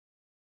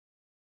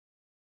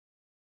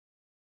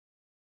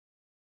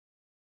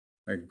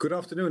Good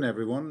afternoon,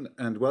 everyone,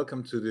 and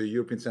welcome to the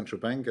European Central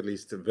Bank, at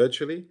least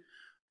virtually.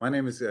 My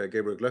name is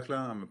Gabriel Glöckler.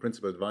 I'm a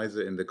principal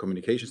advisor in the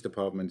communications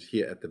department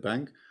here at the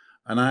bank,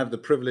 and I have the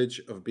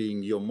privilege of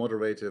being your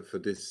moderator for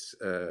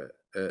the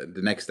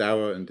next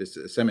hour in this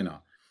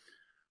seminar.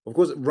 Of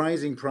course,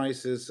 rising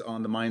prices are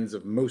on the minds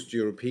of most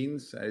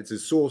Europeans. It's a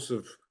source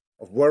of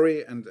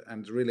worry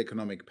and real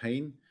economic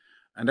pain.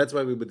 And that's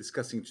why we were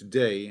discussing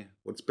today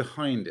what's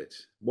behind it,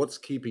 what's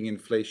keeping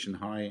inflation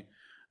high,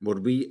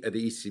 what we at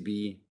the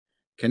ECB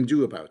can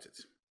do about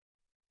it.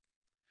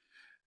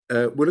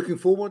 We're looking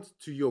forward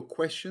to your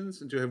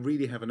questions and to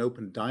really have an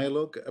open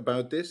dialogue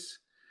about this.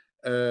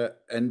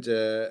 And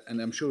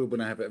I'm sure we're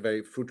going to have a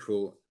very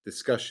fruitful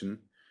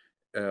discussion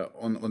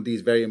on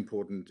these very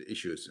important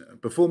issues.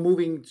 Before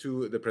moving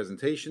to the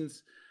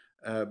presentations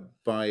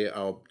by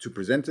our two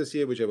presenters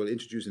here, which I will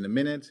introduce in a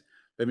minute,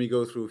 let me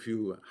go through a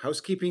few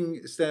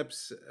housekeeping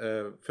steps.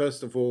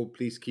 First of all,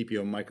 please keep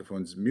your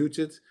microphones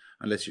muted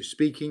unless you're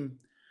speaking.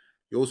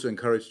 You're also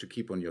encouraged to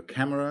keep on your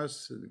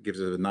cameras. It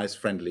gives us a nice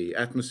friendly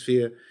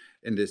atmosphere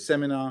in this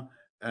seminar.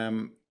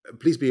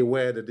 Please be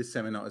aware that this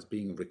seminar is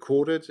being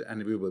recorded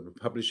and we will be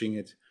publishing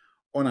it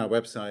on our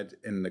website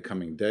in the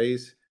coming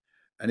days.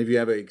 And if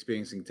you're ever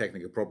experiencing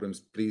technical problems,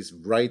 please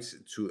write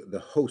to the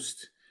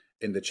host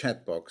in the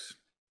chat box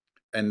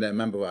and a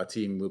member of our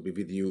team will be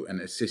with you and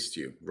assist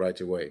you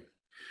right away.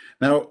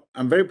 Now,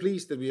 I'm very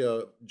pleased that we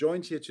are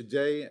joined here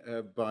today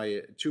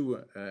by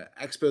two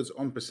experts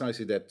on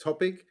precisely that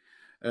topic.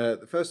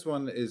 The first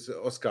one is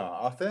Óscar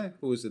Arce,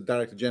 who is the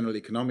Director General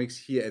Economics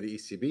here at the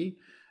ECB.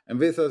 And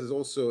with us is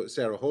also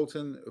Sarah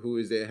Holton, who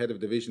is the Head of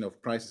Division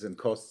of Prices and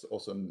Costs,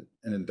 also in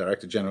the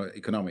Director General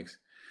Economics.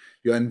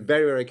 You're in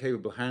very, very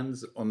capable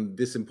hands on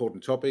this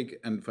important topic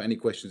and for any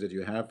questions that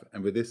you have.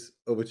 And with this,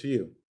 over to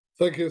you.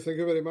 Thank you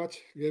very much,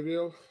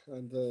 Gabriel,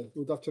 and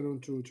good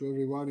afternoon to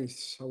everyone.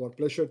 It's our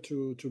pleasure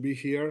to be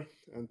here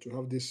and to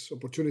have this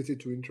opportunity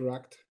to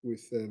interact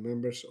with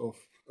members of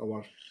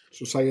our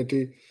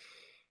society,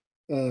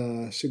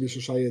 civil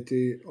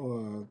society,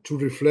 to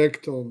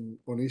reflect on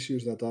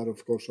issues that are,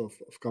 of course, of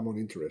common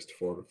interest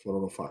for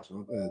all of us.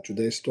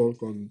 Today's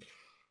talk on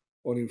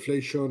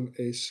inflation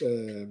is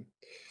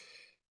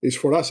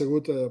for us a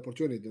good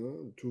opportunity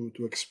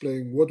to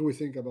explain what we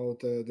think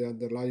about the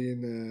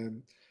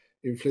underlying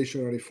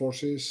inflationary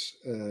forces,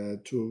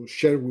 to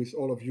share with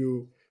all of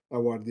you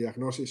our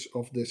diagnosis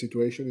of the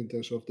situation in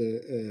terms of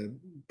the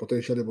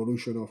potential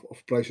evolution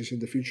of prices in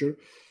the future,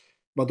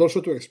 but also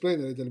to explain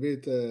a little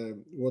bit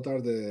what are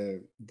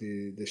the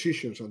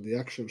decisions and the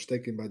actions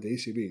taken by the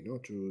ECB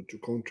to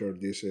counter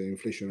this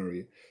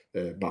inflationary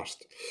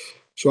bust.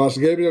 So as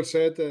Gabriel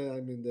said,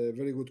 I'm in the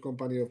very good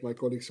company of my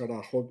colleague Sarah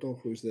Holton,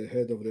 who is the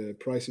head of the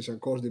Prices and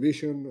Cost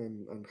Division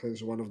and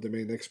hence one of the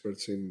main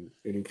experts in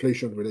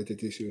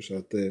inflation-related issues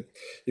at the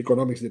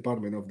Economics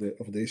Department of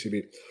the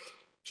ECB.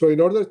 So in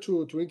order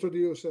to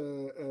introduce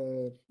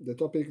the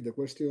topic, the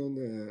question,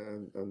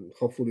 and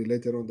hopefully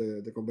later on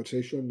the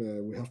conversation,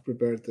 we have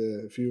prepared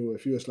a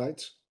few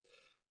slides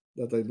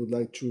that I would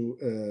like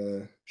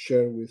to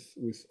share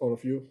with all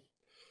of you.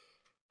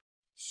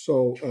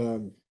 So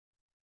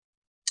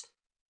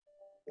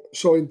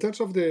in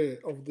terms of the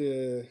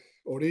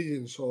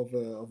origins of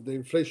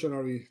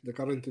the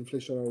current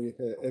inflationary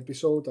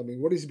episode, I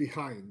mean, what is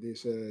behind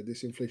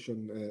this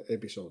inflation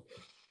episode?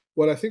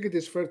 Well, I think it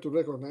is fair to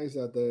recognize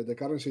that the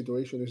current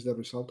situation is the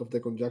result of the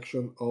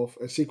conjunction of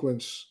a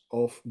sequence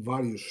of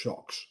various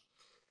shocks.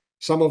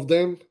 Some of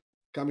them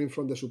coming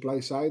from the supply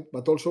side,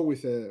 but also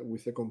with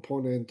a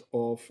component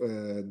of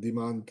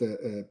demand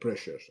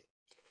pressures.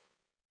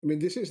 I mean,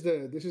 this is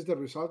the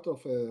result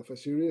of a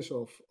series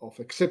of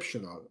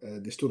exceptional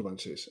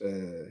disturbances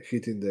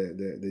hitting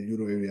the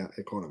euro area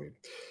economy.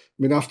 I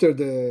mean, after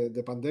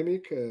the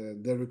pandemic,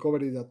 the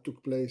recovery that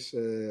took place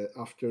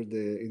after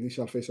the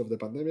initial phase of the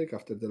pandemic,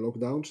 after the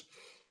lockdowns,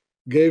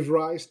 gave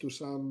rise to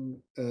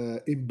some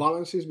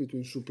imbalances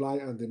between supply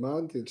and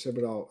demand in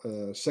several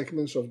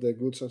segments of the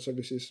goods and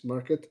services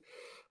market.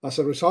 As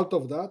a result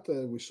of that,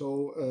 we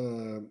saw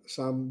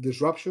some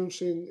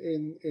disruptions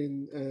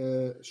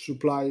in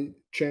supply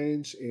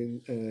chains,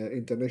 in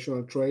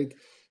international trade,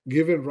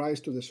 giving rise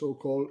to the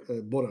so-called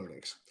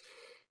bottlenecks.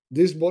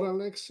 These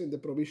bottlenecks in the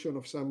provision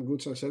of some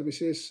goods and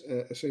services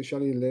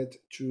essentially led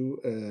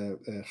to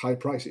high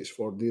prices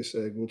for these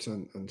goods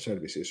and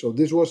services. So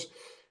this was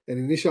an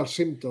initial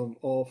symptom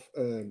of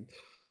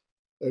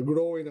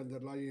growing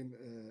underlying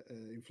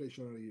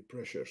inflationary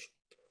pressures.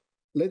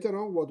 Later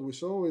on, what we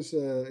saw is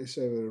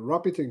a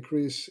rapid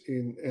increase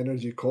in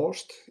energy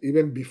cost,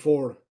 even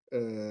before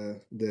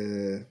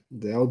the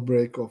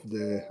outbreak of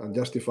the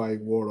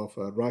unjustified war of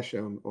Russia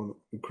on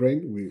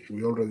Ukraine.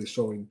 We already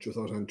saw in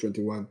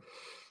 2021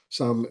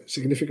 some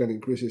significant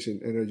increases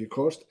in energy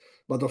cost.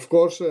 But of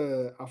course,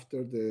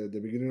 after the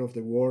beginning of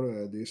the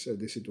war, this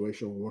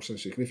situation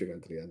worsened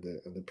significantly, and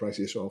the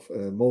prices of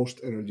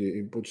most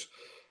energy inputs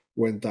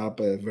went up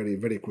very,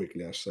 very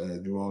quickly, as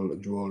you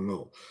all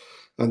know.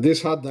 And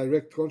this had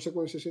direct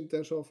consequences in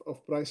terms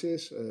of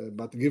prices,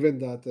 but given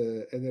that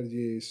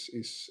energy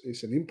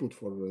is an input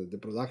for the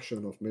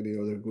production of many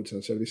other goods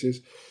and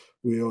services,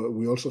 we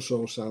also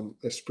saw some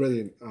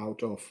spreading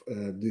out of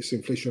this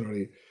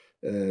inflationary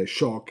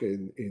shock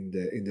in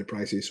the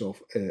prices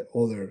of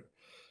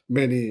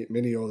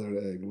many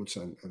other goods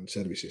and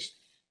services.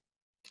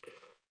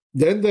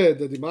 Then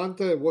the demand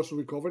was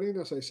recovering,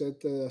 as I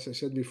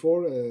said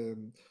before,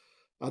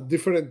 at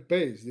different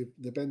pace,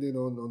 depending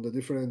on the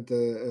different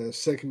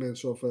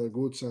segments of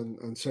goods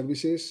and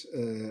services.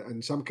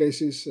 In some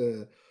cases,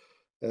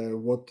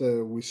 what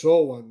we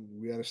saw, and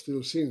we are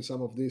still seeing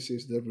some of this,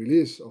 is the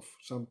release of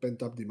some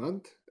pent-up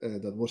demand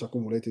that was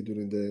accumulated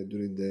during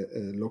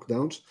the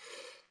lockdowns.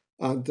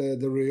 And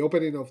the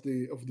reopening of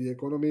the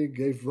economy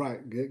gave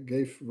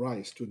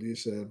rise to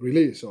this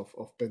release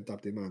of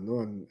pent-up demand.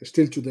 No? And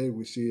still today,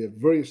 we see a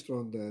very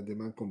strong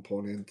demand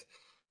component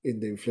in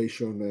the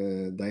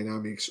inflation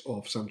dynamics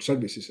of some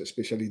services,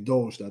 especially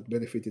those that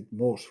benefited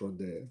most from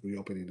the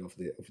reopening of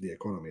the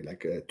economy,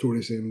 like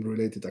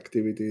tourism-related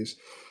activities,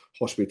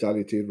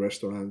 hospitality,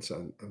 restaurants,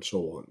 and so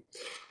on.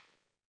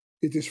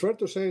 It is fair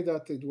to say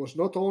that it was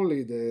not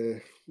only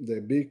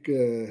the big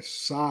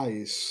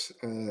size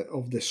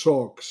of the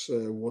shocks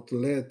what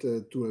led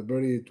to a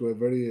very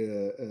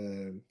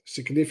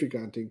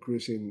significant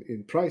increase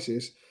in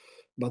prices,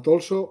 but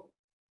also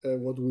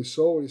what we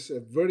saw is a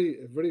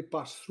very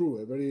pass-through,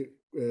 a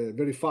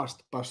very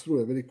fast pass-through,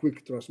 a very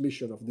quick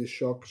transmission of these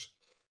shocks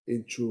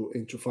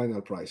into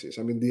final prices.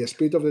 I mean, the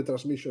speed of the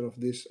transmission of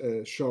these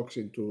shocks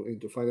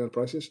into final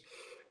prices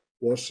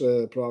was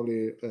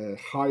probably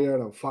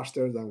higher and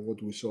faster than what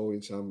we saw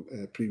in some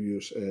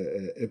previous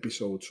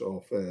episodes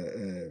of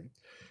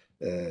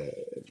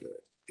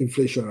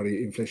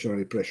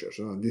inflationary pressures.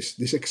 And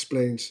this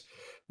explains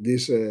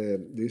this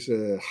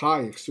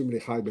extremely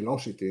high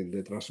velocity in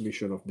the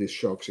transmission of these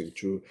shocks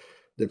into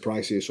the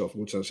prices of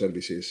goods and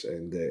services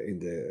in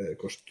the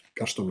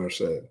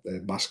customers'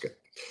 basket.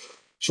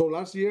 So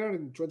last year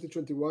in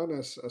 2021,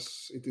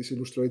 as it is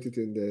illustrated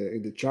in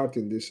the chart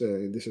in this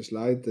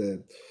slide,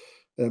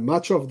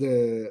 much of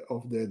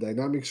the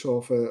dynamics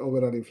of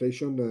overall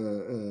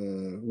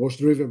inflation was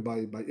driven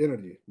by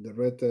energy, the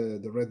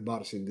red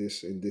bars in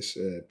this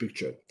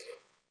picture.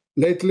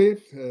 Lately,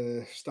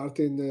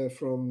 starting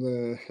from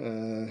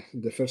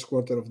the first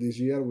quarter of this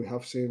year, we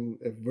have seen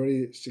a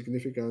very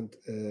significant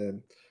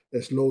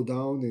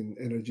slowdown in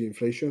energy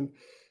inflation.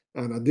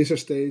 And at this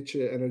stage,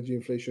 energy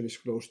inflation is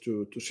close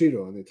to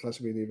zero, and it has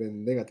been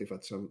even negative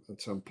at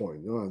some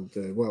point. No?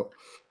 And well,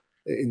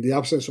 in the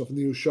absence of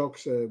new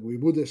shocks, we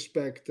would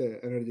expect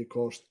energy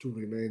costs to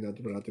remain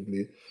at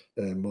relatively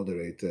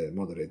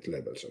moderate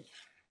levels.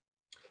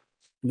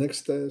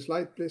 Next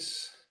slide,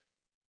 please.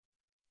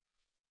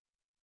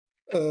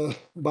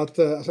 But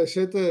as I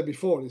said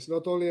before, it's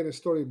not only a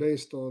story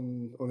based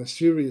on a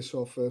series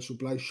of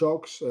supply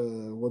shocks.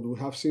 What we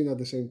have seen at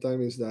the same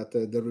time is that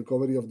the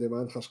recovery of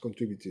demand has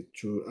contributed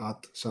to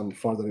add some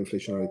further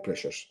inflationary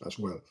pressures as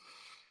well.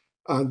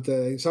 And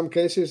in some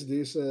cases,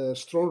 this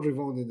strong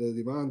rebound in the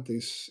demand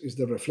is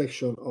the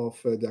reflection of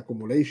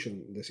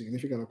the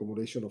significant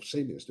accumulation of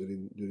savings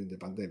during the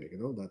pandemic,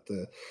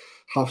 that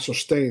have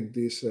sustained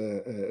this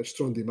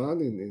strong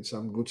demand in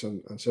some goods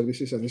and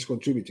services, and is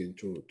contributing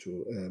to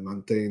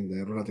maintain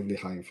a relatively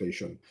high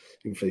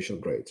inflation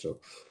rate. So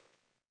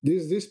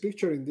this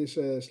picture in this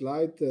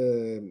slide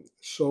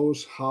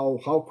shows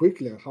how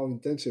quickly and how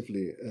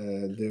intensively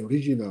the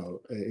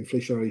original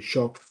inflationary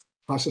shock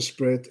has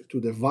spread to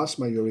the vast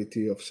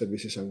majority of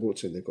services and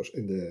goods in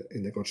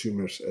the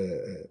consumer's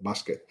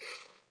basket.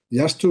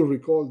 Just to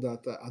recall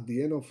that at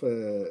the end of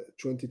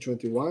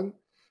 2021,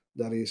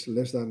 that is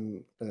less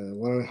than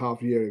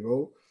 1.5 years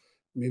ago,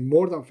 I mean,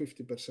 more than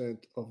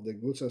 50% of the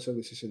goods and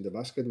services in the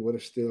basket were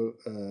still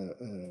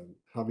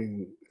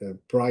having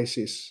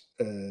prices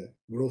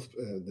growth.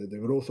 The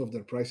growth of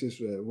their prices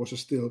was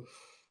still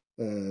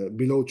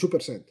below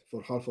 2%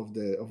 for half of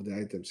the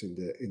items in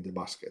the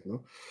basket.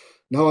 No?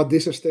 Now at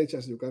this stage,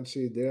 as you can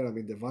see there, I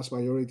mean, the vast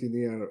majority,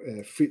 near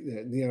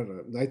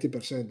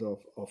 90%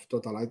 of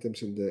total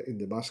items in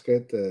the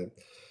basket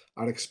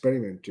are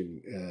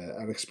experiencing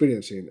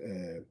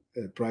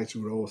price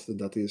growth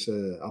that is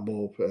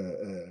above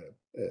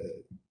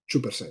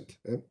 2%,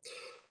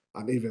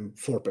 and even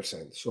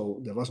 4%.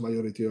 So the vast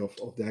majority of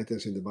the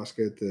items in the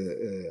basket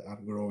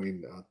are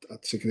growing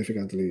at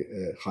significantly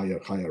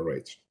higher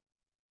rates.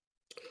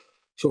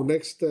 So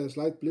next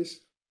slide, please.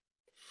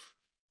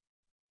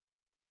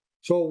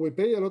 So we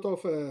pay a lot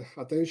of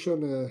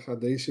attention at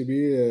the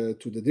ECB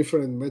to the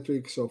different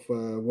metrics of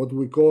what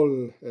we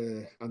call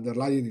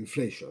underlying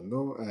inflation,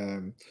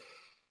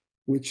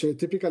 which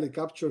typically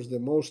captures the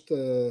most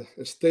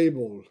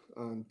stable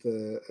and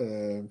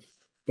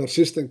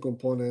persistent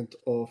component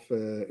of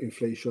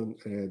inflation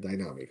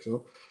dynamics.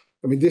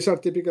 I mean, these are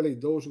typically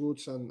those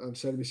goods and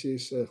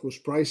services whose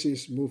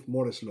prices move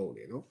more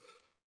slowly.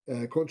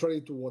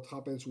 contrary to what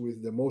happens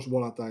with the most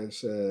volatile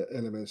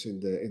elements in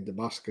the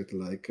basket,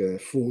 like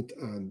food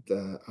and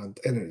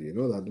energy,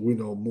 that we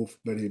know move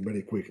very,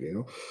 very quickly.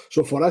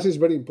 So for us, it's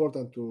very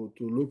important to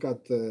look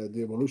at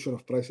the evolution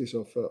of prices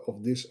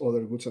of these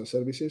other goods and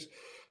services,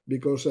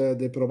 because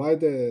they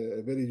provide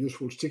a very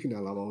useful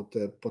signal about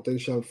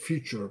potential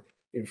future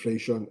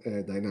inflation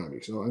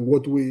dynamics. And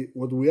what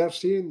we are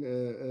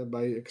seeing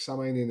by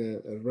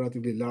examining a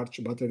relatively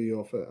large battery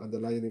of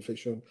underlying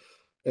inflation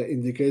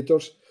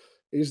indicators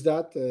is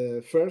that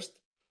first,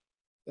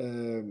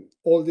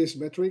 all these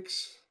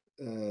metrics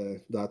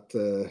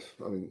that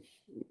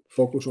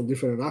focus on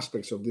different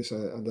aspects of this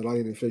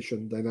underlying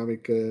inflation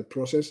dynamic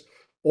process,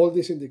 all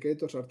these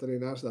indicators are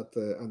telling us that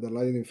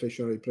underlying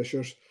inflationary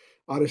pressures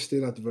are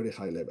still at very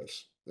high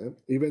levels,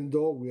 even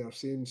though we are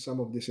seeing some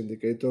of these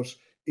indicators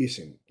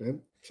easing.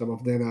 Some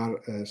of them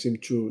seem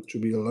to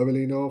be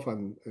leveling off,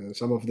 and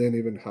some of them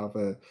even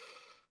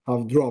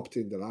have dropped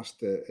in the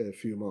last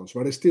few months.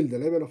 But still, the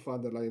level of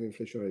underlying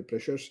inflationary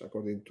pressures,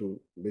 according to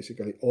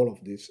basically all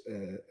of these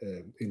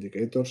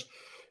indicators,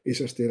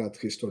 is still at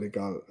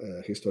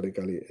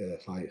historically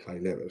high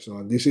levels.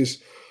 And this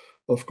is,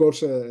 of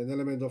course, an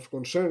element of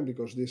concern,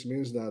 because this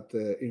means that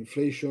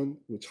inflation,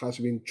 which has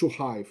been too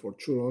high for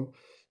too long,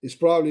 is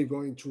probably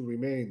going to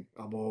remain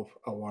above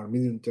our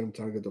medium-term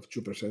target of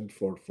 2%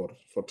 for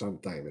some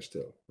time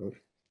still.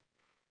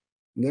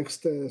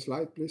 Next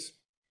slide, please.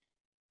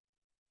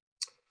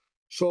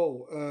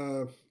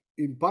 So,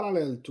 in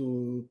parallel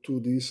to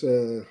these,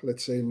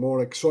 let's say,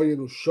 more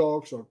exogenous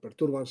shocks or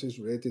perturbances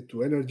related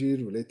to energy,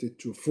 related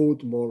to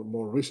food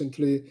more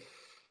recently,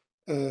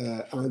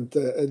 and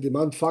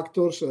demand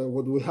factors,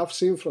 what we have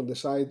seen from the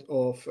side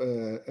of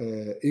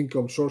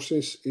income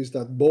sources is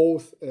that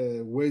both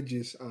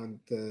wages and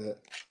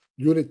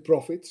unit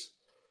profits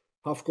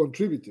have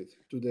contributed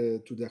to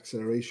the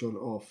acceleration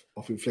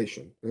of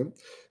inflation.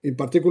 In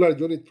particular,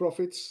 unit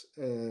profits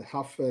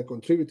have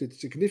contributed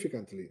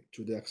significantly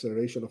to the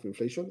acceleration of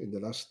inflation in the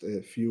last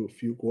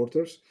few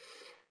quarters.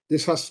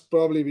 This has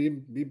probably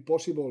been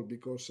possible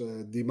because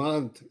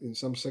demand in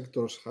some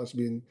sectors has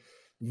been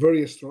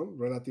very strong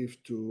relative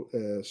to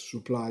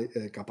supply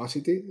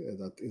capacity,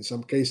 that in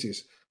some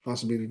cases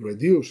has been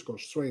reduced,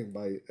 constrained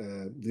by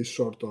this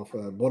sort of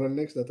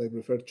bottlenecks that I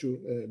referred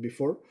to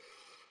before.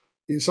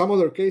 In some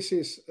other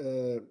cases,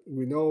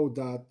 we know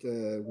that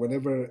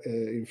whenever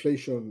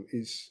inflation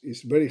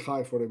is very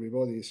high for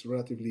everybody, it's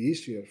relatively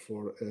easier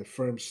for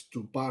firms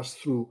to pass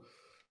through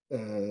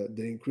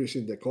the increase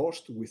in the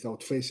cost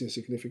without facing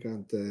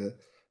significant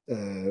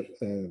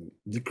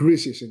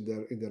decreases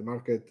in their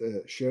market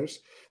shares.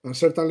 And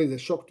certainly the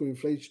shock to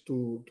inflation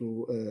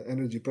to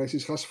energy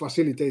prices has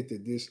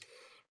facilitated this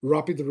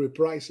rapid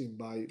repricing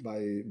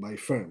by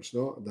firms,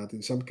 that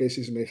in some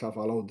cases may have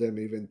allowed them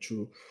even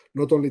to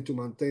not only to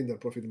maintain their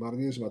profit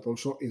margins, but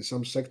also in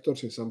some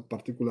sectors, in some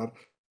particular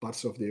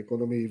parts of the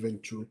economy, even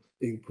to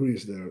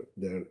increase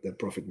their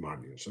profit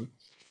margins.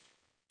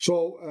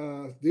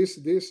 So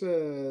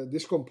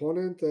this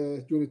component,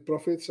 unit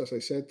profits, as I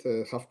said,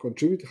 has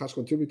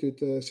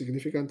contributed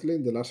significantly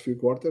in the last few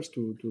quarters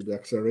to the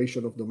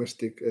acceleration of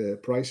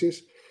domestic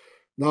prices.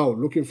 Now,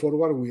 looking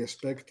forward, we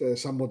expect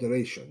some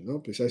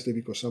moderation, precisely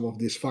because some of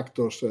these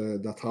factors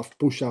that have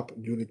pushed up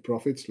unit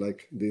profits,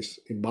 like these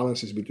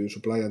imbalances between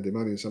supply and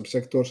demand in some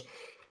sectors,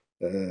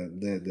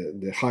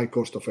 the high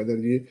cost of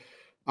energy,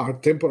 are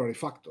temporary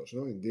factors.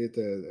 Indeed,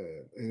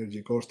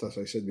 energy costs, as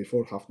I said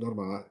before, have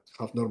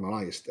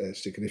normalized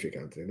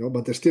significantly.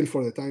 But still,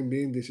 for the time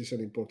being, this is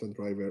an important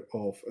driver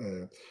of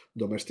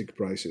domestic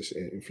prices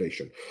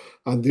inflation.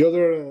 And the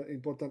other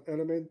important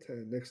element,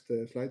 next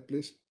slide,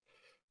 please.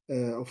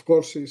 Of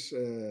course, is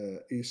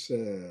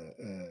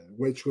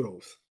wage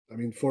growth. I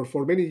mean,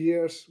 for many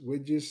years,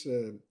 wages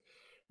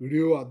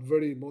grew at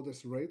very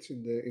modest rates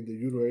in the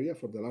euro area.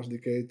 For the last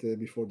decade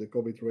before the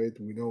COVID rate,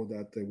 we know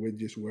that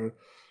wages were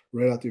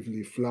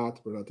relatively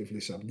flat, relatively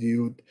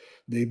subdued.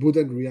 They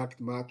wouldn't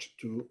react much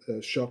to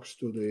shocks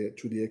to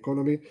the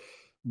economy.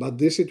 But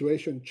this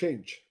situation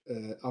changed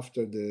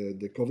after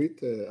the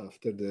COVID,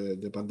 after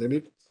the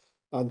pandemic.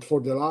 And for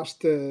the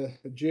last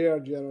year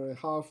and a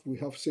half, we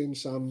have seen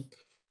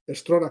a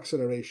strong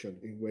acceleration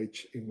in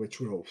wage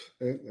growth.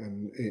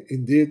 And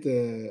indeed,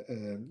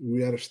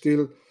 we are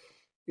still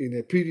in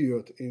a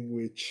period in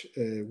which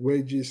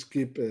wages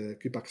keep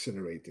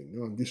accelerating.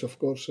 And this, of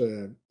course,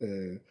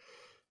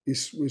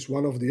 is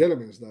one of the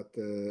elements that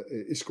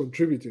is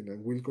contributing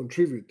and will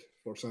contribute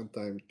for some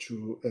time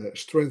to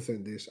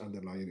strengthen this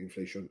underlying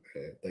inflation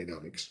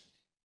dynamics.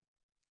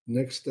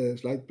 Next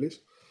slide, please.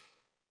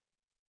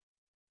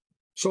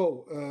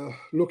 So,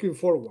 looking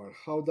forward,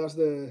 how does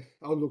the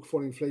outlook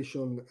for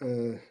inflation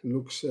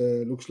looks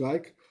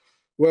like?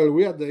 Well,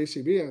 we at the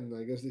ECB, and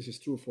I guess this is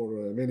true for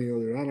many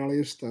other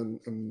analysts and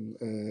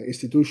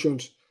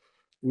institutions,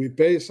 we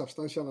pay a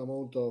substantial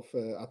amount of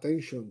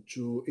attention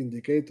to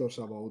indicators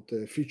about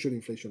future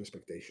inflation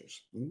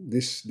expectations.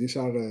 These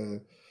are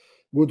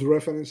good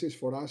references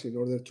for us in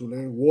order to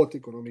learn what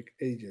economic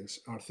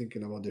agents are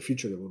thinking about the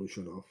future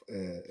evolution of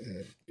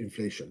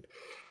inflation.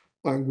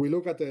 And we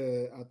look at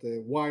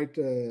a wide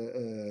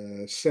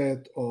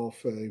set of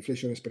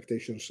inflation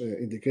expectations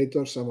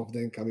indicators, some of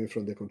them coming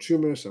from the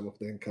consumers, some of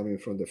them coming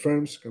from the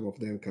firms, some of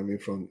them coming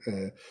from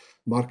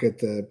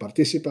market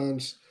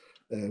participants.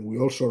 We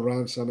also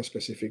run some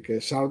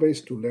specific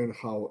surveys to learn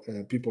how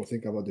people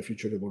think about the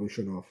future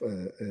evolution of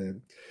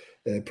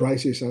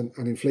prices and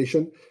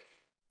inflation.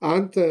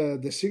 And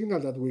the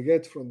signal that we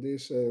get from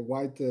this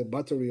wide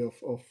battery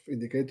of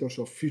indicators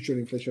of future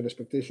inflation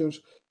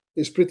expectations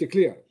is pretty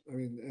clear. I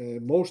mean,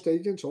 most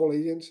agents, all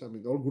agents, I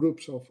mean, all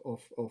groups of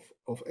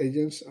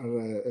agents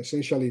are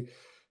essentially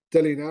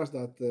telling us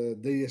that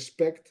they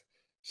expect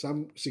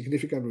some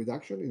significant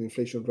reduction in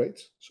inflation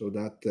rates, so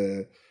that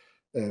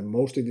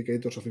most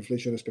indicators of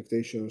inflation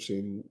expectations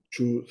in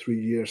 2-3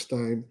 years'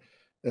 time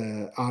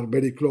are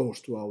very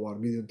close to our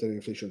medium-term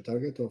inflation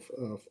target of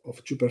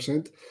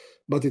 2%.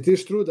 But it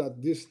is true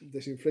that this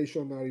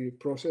inflationary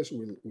process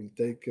will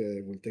take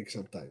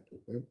some time.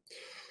 Okay?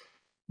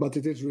 But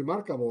it is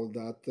remarkable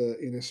that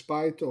in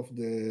spite of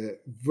the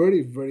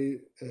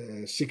very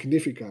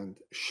significant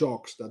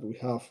shocks that we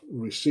have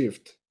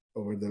received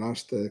over the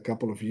last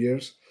couple of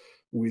years,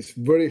 with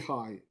very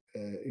high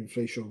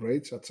inflation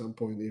rates, at some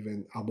point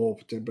even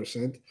above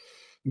 10%,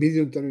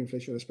 medium-term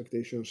inflation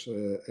expectations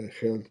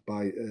held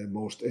by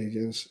most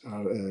agents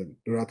are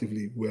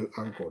relatively well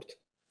anchored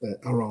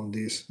around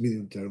this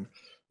medium-term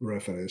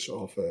reference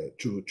of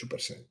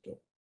 2%.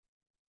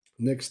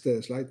 Next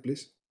slide,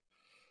 please.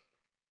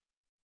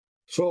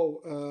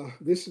 So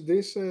this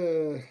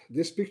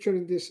picture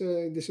in this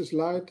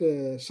slide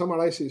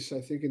summarizes,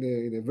 I think,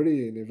 in a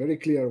very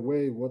clear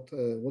way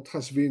what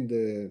has been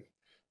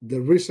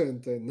the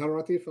recent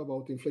narrative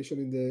about inflation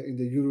in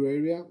the euro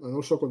area, and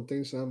also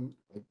contains some,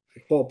 I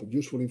hope,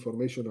 useful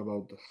information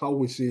about how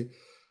we see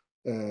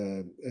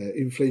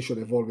inflation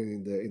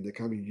evolving in the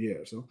coming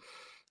years. No?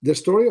 The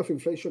story of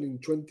inflation in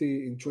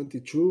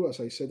 2022, as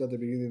I said at the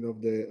beginning of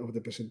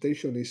the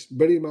presentation, is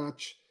very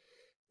much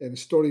a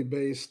story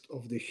based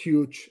of the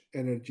huge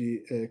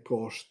energy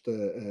cost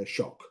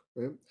shock.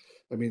 I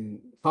mean,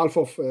 half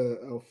of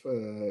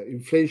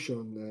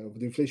inflation, of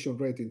the inflation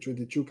rate in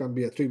 22 can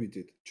be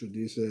attributed to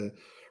this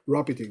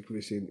rapid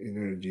increase in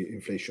energy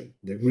inflation,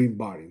 the green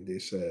bar in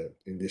this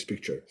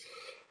picture.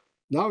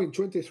 Now in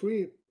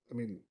 23, I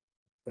mean,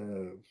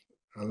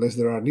 unless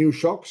there are new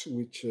shocks,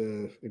 which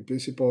in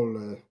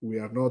principle we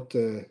are not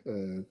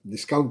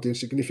discounting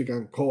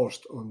significant shocks,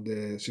 on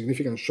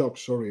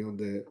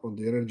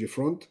the energy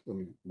front. I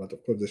mean, but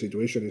of course the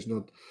situation is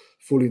not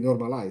fully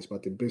normalized.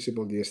 But in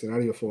principle, the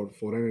scenario for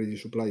energy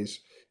supplies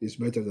is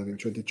better than in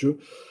 22.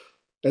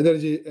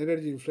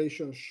 Energy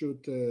inflation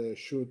should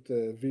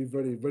be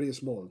very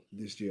small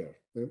this year.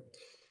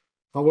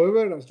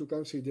 However, as you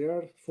can see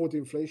there, food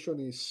inflation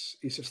is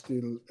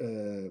still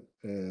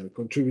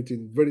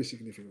contributing very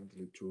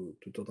significantly to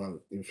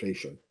total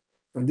inflation.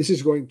 And this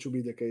is going to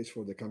be the case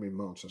for the coming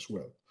months as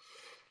well.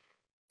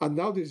 And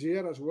now this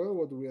year as well,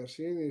 what we are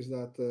seeing is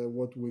that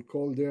what we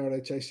call there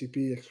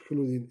HICP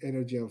excluding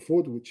energy and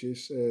food, which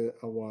is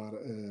our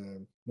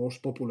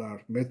most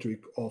popular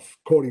metric of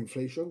core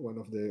inflation, one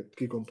of the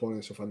key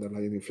components of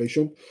underlying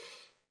inflation,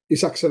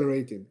 is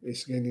accelerating,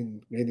 is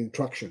gaining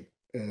traction.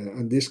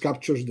 And this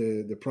captures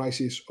the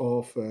prices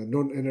of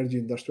non-energy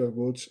industrial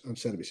goods and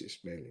services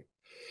mainly.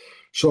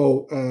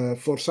 So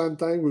for some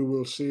time, we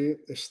will see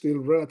still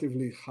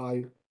relatively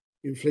high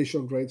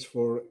inflation rates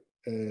for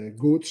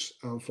goods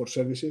and for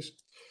services,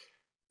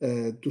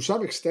 to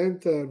some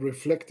extent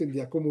reflecting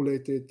the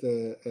accumulated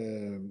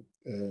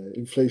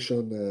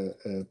inflation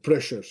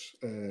pressures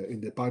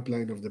in the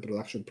pipeline of the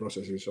production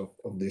processes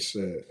of these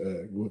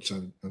goods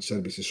and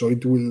services. So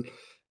it will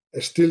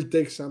still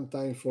take some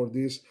time for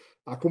these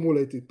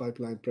accumulated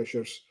pipeline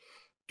pressures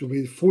to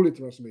be fully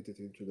transmitted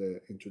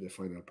into the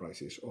final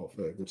prices of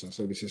goods and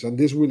services. And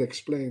this will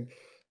explain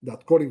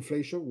that core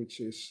inflation, which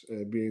is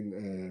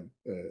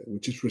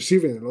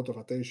receiving a lot of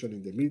attention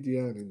in the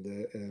media and in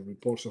the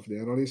reports of the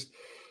analysts,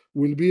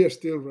 will be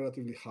still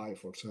relatively high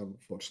for some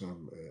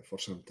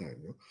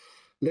time. No?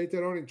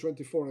 Later on in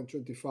 24 and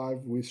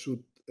 25, we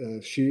should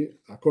see,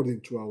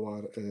 according to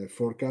our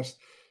forecast,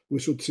 we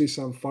should see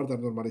some further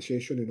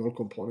normalization in all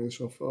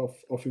components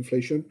of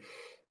inflation,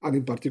 and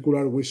in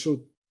particular, we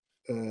should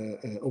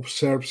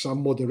observe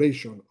some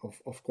moderation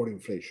of core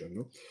inflation.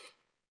 No?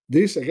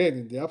 This, again,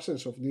 in the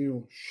absence of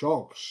new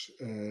shocks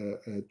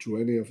to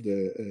any of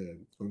the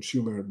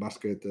consumer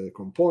basket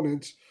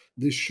components,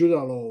 this should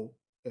allow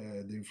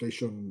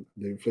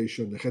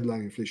the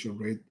headline inflation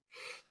rate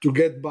to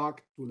get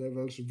back to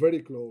levels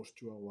very close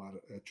to our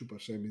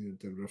 2%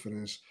 medium-term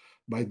reference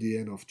by the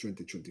end of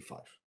 2025.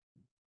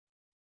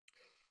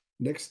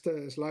 Next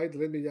slide,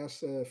 let me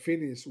just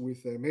finish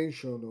with a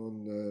mention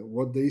on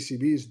what the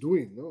ECB is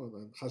doing, no?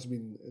 And has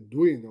been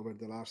doing over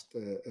the last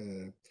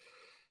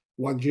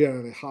 1 year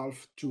and a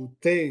half to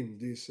tame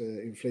this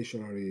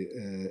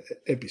inflationary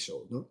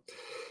episode. No?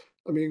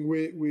 I mean,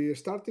 we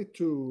started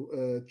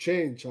to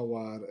change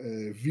our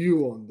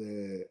view on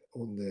the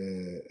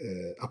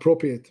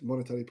appropriate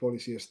monetary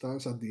policy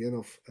stance at the end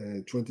of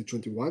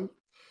 2021.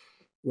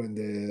 when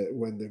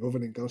the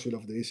Governing Council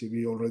of the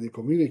ECB already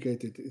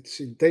communicated its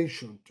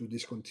intention to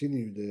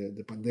discontinue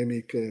the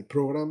pandemic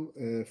program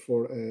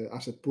for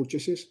asset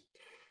purchases.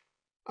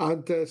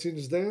 And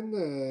since then,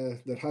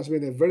 there has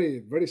been a very,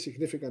 very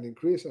significant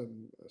increase,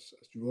 and as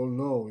you all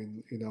know,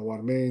 in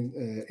our main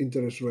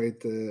interest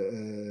rate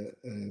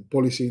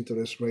policy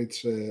interest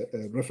rates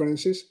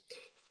references.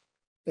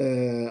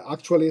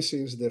 Actually,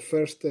 since the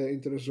first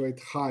interest rate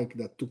hike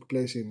that took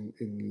place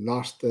in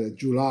last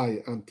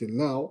July until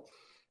now,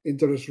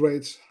 interest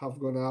rates have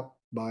gone up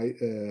by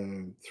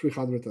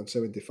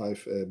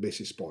 375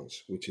 basis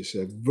points, which is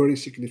a very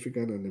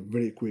significant and a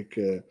very quick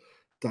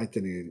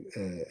tightening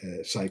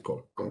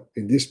cycle.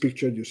 In this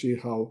picture, you see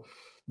how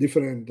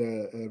different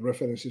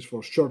references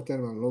for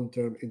short-term and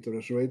long-term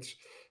interest rates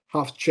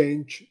have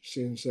changed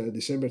since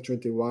December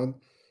 21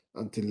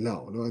 until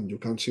now, no? And you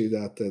can see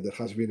that there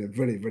has been a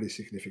very, very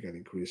significant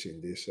increase in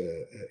these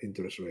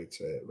interest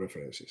rates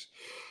references.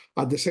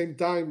 At the same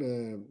time,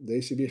 the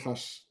ECB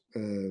has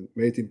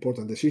made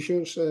important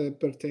decisions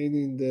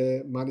pertaining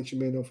the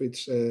management of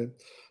its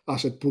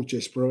asset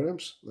purchase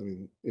programs. I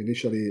mean,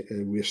 initially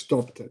we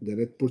stopped the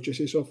net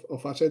purchases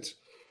of assets,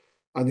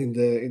 and in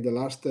the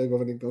last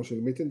Governing Council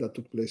meeting that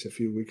took place a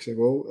few weeks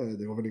ago,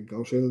 the Governing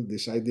Council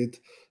decided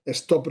to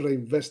stop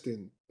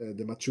reinvesting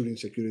the maturing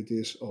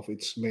securities of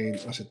its main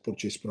asset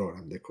purchase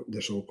program,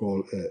 the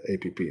so-called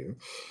APP.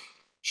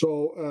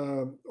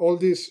 So all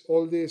these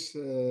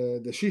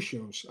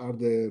decisions are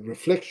the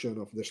reflection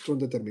of the strong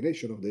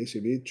determination of the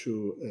ECB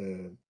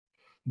to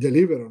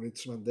deliver on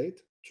its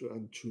mandate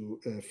and to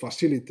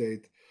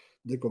facilitate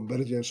the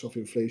convergence of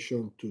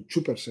inflation to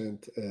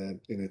 2%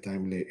 in a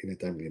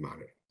timely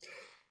manner.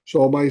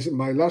 So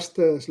my last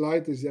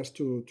slide is just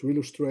to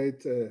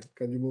illustrate.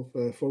 Can you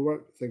move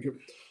forward? Thank you.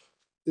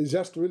 It's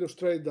just to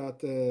illustrate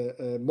that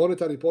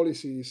monetary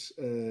policy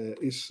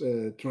is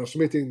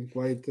transmitting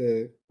quite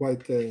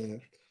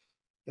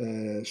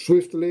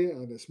swiftly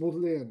and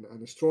smoothly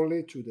and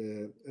strongly to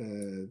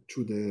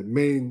the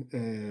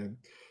main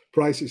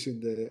prices in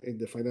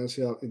the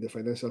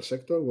financial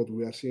sector. What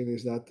we are seeing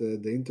is that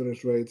the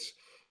interest rates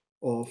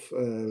of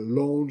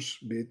loans,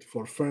 be it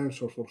for firms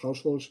or for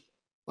households,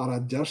 are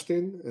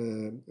adjusting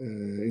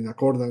in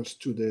accordance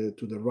to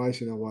the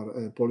rise in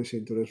our policy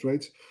interest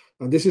rates,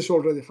 and this is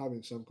already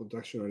having some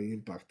contractionary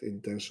impact in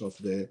terms of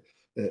the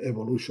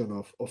evolution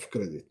of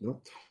credit,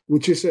 no?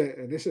 Which is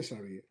a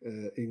necessary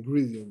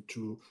ingredient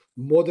to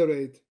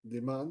moderate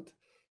demand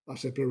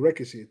as a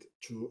prerequisite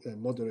to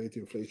moderate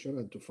inflation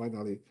and to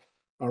finally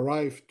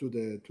arrive to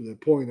the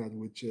point at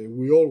which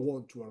we all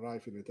want to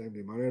arrive in a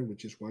timely manner,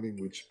 which is one in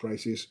which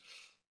prices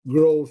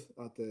growth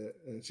at a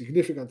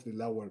significantly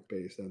lower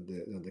pace than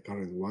the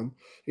current one,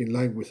 in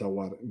line with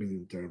our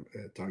medium-term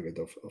target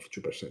of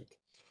 2%.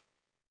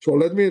 So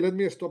let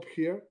me stop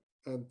here,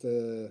 and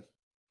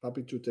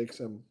happy to take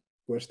some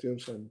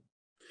questions. And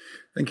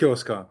thank you,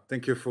 Óscar.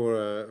 Thank you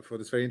for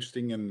this very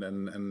interesting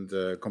and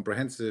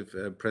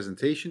comprehensive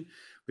presentation.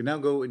 We now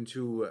go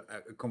into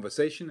a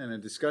conversation and a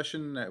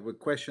discussion with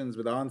questions,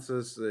 with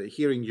answers,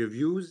 hearing your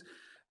views.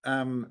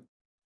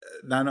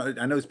 Now,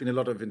 I know it's been a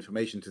lot of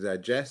information to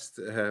digest,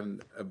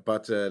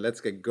 but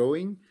let's get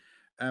going.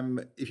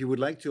 If you would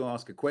like to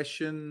ask a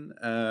question,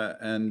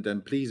 and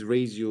then please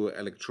raise your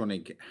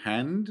electronic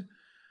hand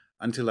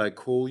until I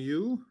call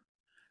you,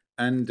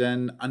 and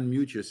then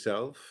unmute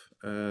yourself,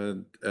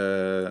 and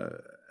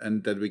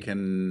that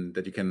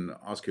you can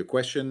ask your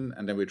question,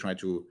 and then we try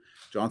to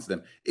answer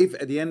them. If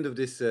at the end of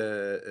this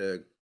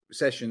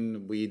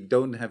session we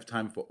don't have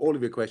time for all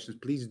of your questions,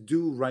 please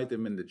do write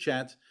them in the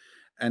chat,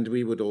 and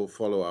we would all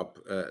follow up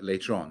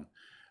later on.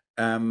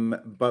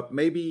 But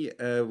maybe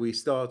we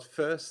start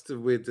first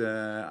with,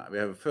 we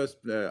have a first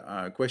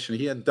question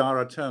here,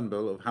 Dara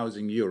Turnbull of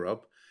Housing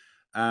Europe.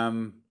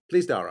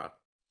 Please, Dara,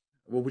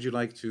 what would you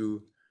like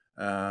to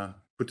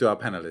put to our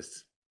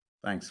panelists?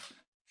 Thanks.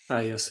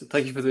 Yes,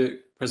 thank you for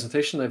the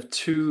presentation. I have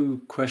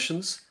two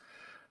questions.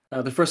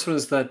 The first one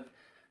is that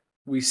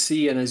we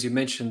see, and as you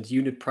mentioned,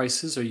 unit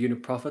prices or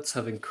unit profits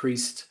have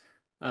increased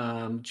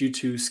due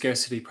to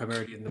scarcity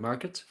primarily in the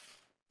market.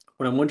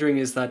 What I'm wondering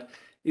is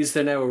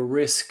there now a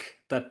risk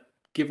that,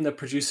 given that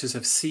producers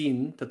have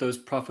seen that those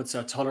profits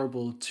are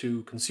tolerable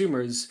to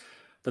consumers,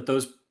 that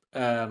those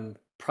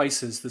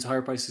prices, those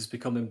higher prices,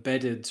 become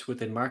embedded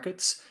within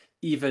markets,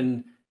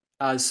 even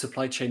as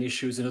supply chain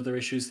issues and other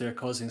issues that are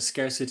causing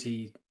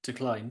scarcity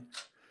decline?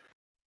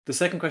 The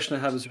second question I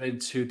have is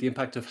related to the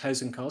impact of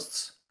housing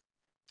costs.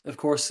 Of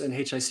course, in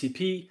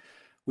HICP,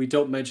 we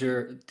don't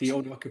measure the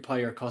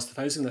owner-occupier cost of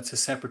housing. That's a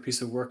separate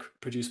piece of work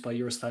produced by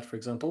Eurostat, for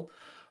example.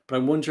 But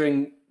I'm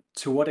wondering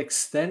to what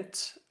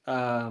extent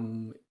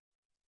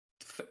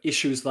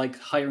issues like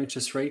higher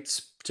interest rates,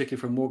 particularly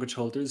for mortgage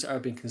holders, are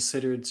being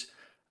considered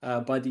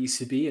by the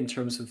ECB in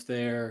terms of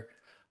their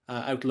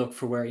outlook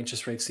for where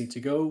interest rates need to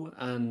go,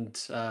 and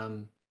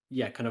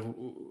kind of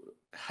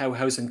how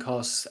housing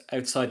costs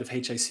outside of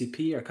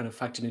HICP are kind of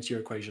factored into your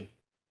equation.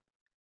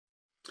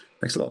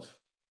 Thanks a lot.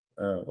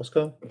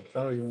 Óscar,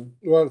 Dara, you?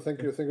 Well,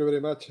 thank you very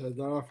much,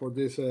 Dara, for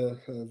this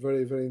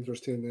very, very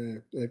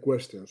interesting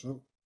questions.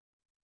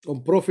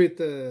 on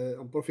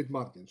profit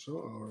margins,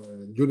 or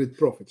unit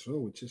profits,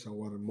 which is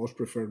our most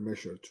preferred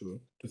measure to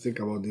think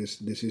about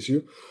this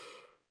issue.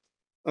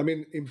 I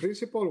mean, in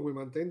principle, we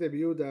maintain the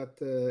view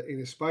that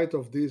in spite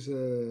of this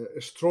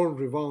strong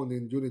rebound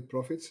in unit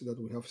profits that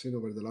we have seen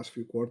over the last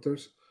few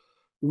quarters,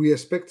 we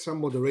expect some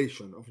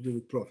moderation of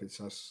unit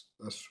profits as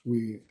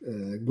we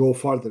go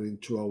further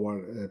into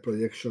our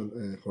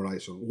projection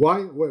horizon.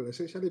 Why? Well,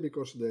 essentially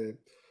because the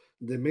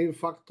main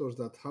factors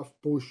that have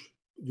pushed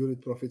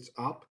unit profits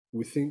up,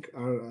 we think,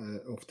 are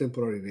of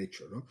temporary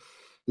nature. No?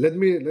 Let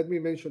me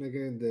mention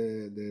again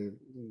the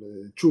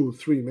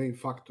 2-3 main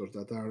factors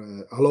that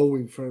are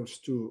allowing firms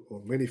to,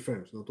 or many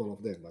firms, not all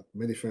of them, but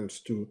many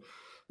firms to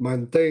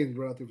maintain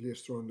relatively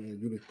strong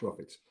unit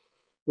profits.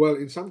 Well,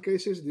 in some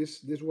cases,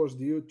 this was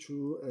due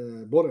to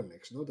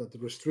bottlenecks, no, that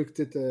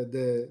restricted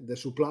the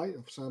supply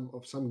of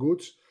some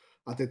goods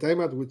at a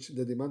time at which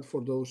the demand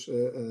for those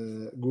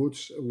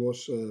goods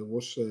was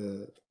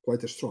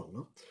quite strong.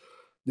 No?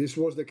 This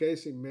was the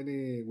case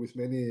with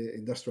many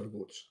industrial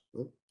goods.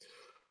 No?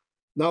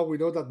 Now we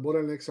know that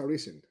bottlenecks are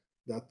easing,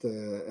 that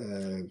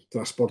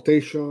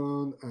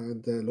transportation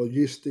and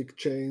logistic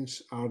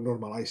chains are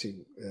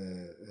normalizing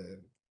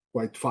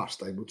quite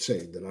fast, I would say,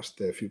 in the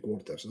last few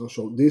quarters. No?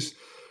 So this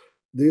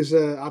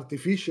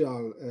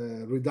artificial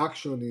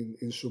reduction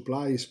in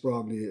supply is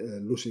probably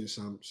losing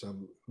some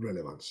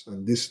relevance,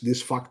 and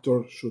this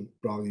factor should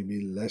probably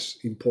be less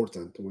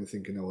important when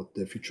thinking about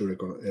the future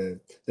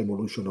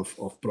evolution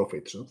of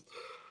profits. No?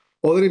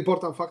 Other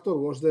important factor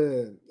was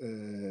the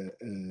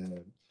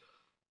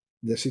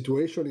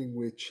situation in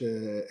which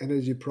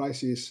energy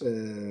prices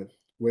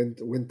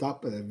went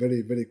up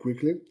very, very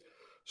quickly.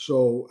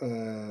 So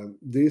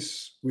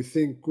this, we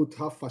think, could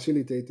have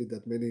facilitated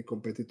that many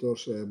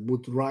competitors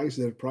would rise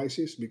their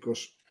prices,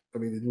 because, I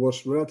mean, it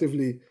was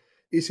relatively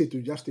easy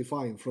to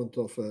justify in front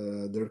of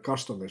their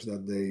customers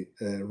that they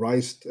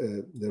raised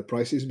their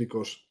prices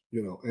because,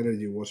 you know,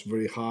 energy was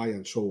very high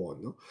and so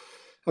on. No?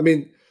 I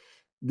mean,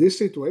 this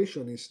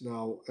situation is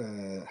now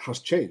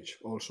has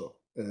changed also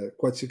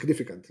quite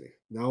significantly.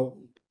 Now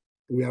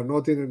we are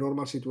not in a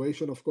normal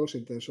situation, of course,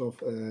 in terms of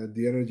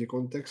the energy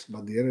context,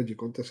 but the energy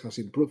context has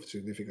improved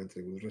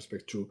significantly with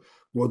respect to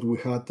what we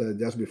had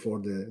just before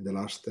the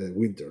last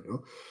winter.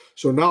 No?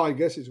 So now I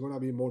guess it's going to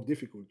be more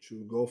difficult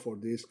to go for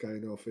this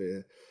kind of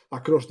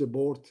across the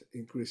board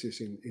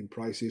increases in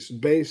prices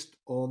based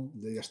on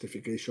the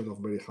justification of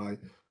very high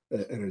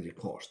energy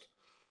cost.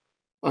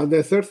 And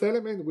the third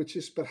element, which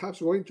is perhaps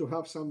going to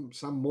have some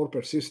more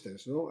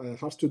persistence,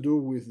 has to do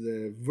with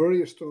the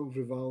very strong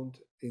rebound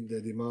in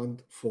the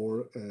demand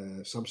for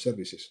some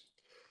services.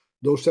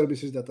 Those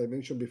services that I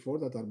mentioned before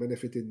that are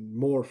benefiting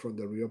more from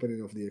the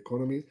reopening of the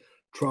economy,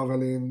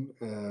 traveling,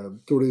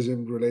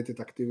 tourism-related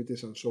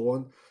activities, and so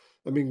on.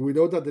 I mean, we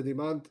know that the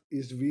demand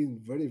is being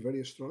very,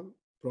 very strong.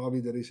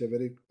 Probably there is a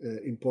very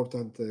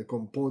important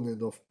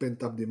component of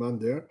pent-up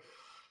demand there.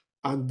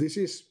 And this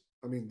is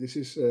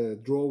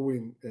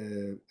drawing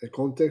a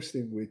context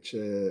in which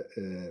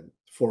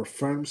for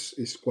firms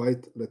is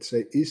quite, let's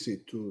say,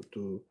 easy to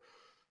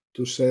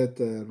set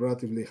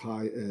relatively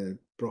high unit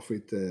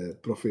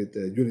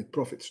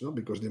profits, no?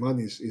 Because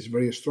demand is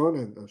very strong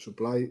and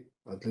supply,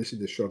 at least in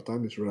the short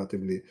time, is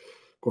relatively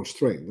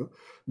constrained. No?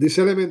 This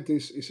element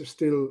is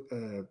still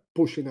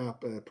pushing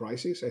up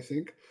prices, I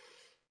think.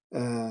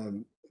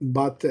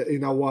 But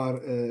in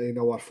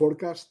our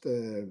forecast,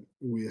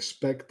 we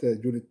expect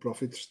unit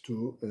profits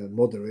to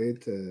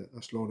moderate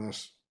as long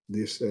as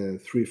these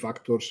three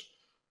factors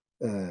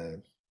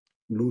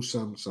lose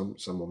some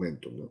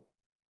momentum. No?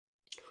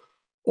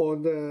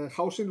 On the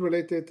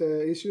housing-related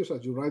issues,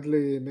 as you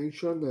rightly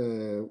mentioned,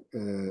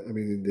 I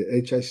mean, in the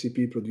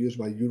HICP produced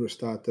by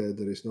Eurostat,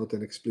 there is not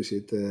an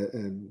explicit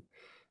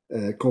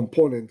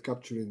component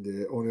capturing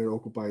the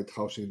owner-occupied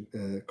housing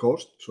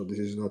cost. So this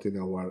is not in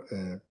our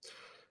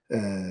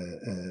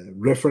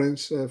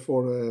reference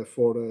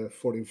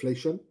for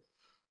inflation.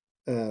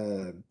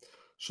 And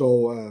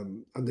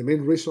the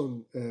main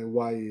reason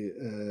why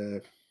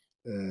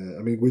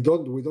I mean, we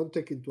don't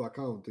take into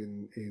account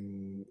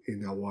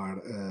in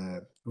our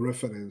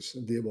reference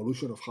the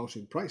evolution of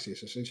housing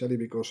prices, essentially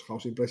because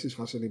housing prices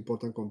has an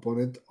important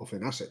component of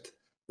an asset,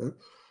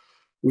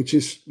 which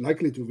is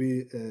likely to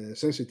be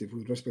sensitive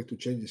with respect to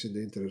changes in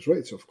the interest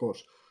rates, of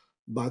course.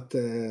 But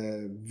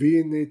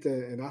being it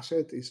an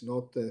asset is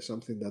not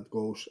something that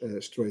goes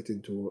straight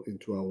into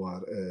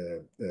our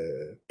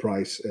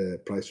price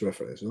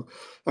reference. No?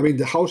 I mean,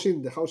 the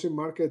housing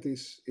market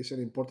is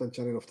an important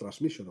channel of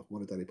transmission of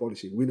monetary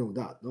policy. We know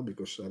that, no?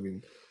 Because I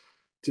mean,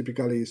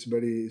 typically it's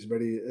very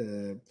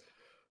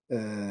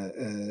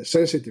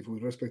sensitive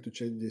with respect to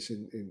changes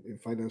in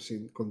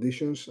financing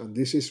conditions, and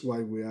this is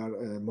why we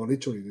are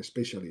monitoring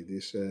especially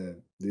this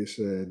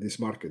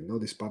market, no,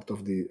 this part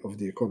of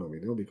the economy,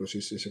 no, because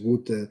it's a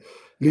good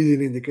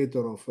leading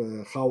indicator of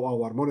how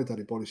our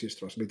monetary policy is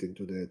transmitting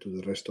to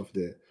the rest of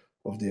the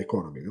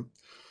economy. No?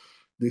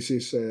 This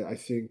is, I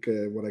think,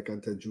 what I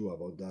can tell you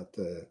about that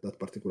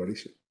particular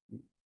issue.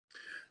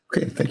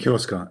 Okay, thank you,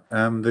 Óscar.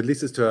 That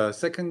leads us to our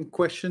second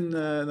question.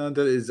 Now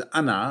that is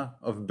Anna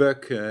of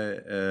BERC,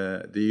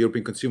 the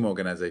European Consumer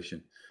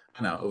Organization.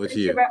 Anna, over to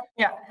you.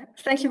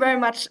 Thank you very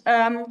much.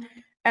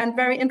 And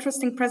very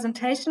interesting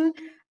presentation.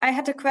 I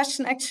had a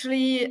question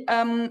actually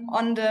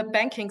on the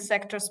banking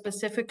sector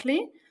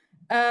specifically,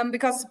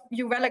 because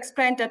you well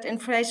explained that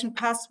inflation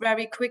passed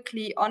very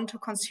quickly on to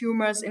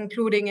consumers,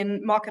 including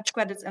in mortgage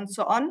credits and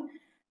so on.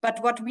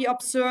 But what we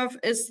observe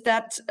is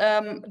that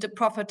the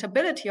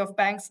profitability of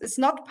banks is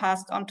not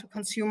passed on to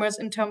consumers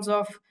in terms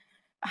of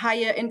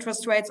higher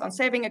interest rates on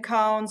saving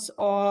accounts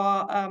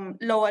or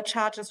lower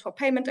charges for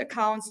payment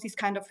accounts, these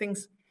kind of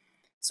things.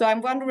 So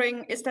I'm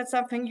wondering, is that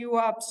something you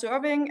are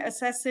observing,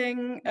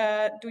 assessing?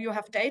 Do you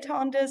have data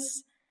on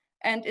this?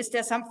 And is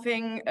there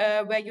something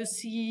where you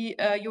see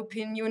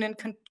European Union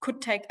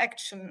could take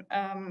action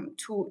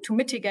to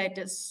mitigate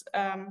this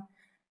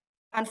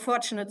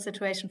unfortunate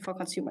situation for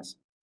consumers?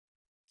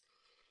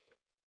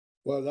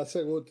 Well, that's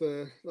a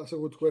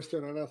good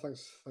question, Anna.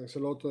 Thanks a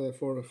lot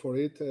for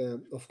it.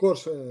 Of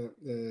course,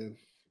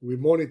 we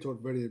monitor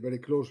very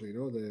closely,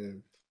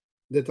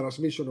 the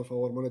transmission of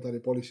our monetary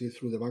policy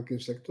through the banking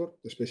sector,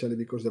 especially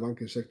because the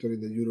banking sector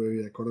in the euro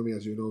area economy,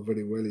 as you know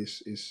very well,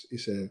 is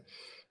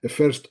a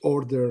first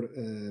order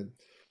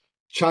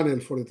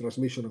channel for the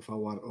transmission of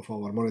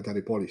our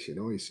monetary policy.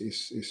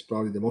 Is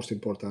probably the most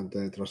important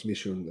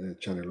transmission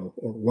channel,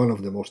 or one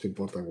of the most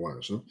important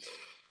ones.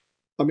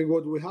 I mean,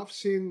 what we have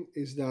seen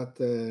is that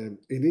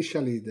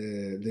initially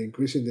the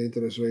increase in the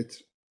interest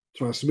rates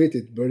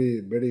transmitted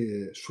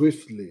very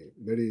swiftly,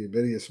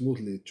 very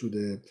smoothly to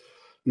the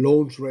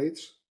loans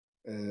rates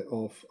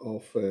to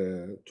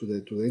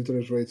the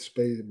interest rates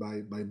paid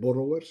by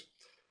borrowers.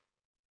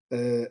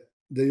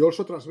 They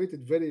also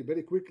transmitted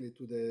very quickly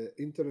to the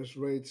interest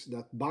rates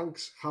that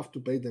banks have to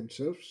pay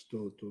themselves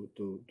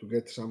to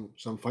get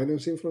some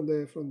financing from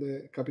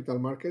the capital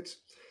markets.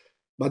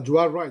 But you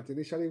are right.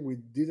 Initially, we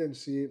didn't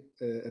see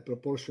a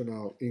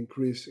proportional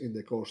increase in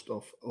the cost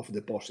of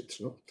deposits.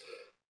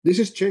 This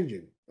is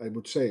changing, I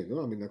would say.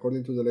 I mean,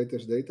 according to the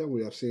latest data,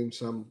 we are seeing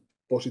some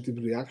positive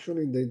reaction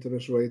in the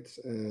interest rates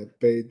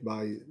paid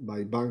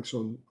by banks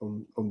on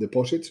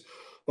deposits.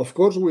 Of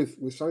course,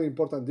 with some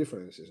important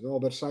differences.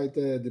 Oversight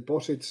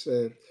deposits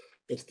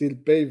still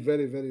pay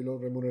very low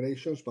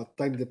remunerations, but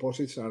time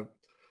deposits are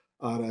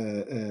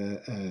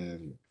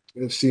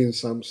seeing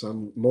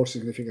some more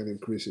significant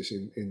increases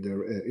in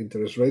their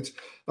interest rates,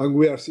 and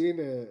we are seeing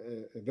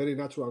a very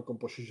natural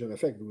composition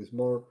effect with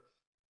more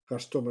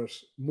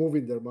customers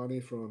moving their money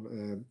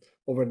from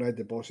overnight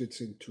deposits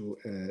into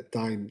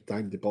time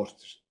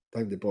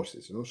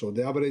deposits. So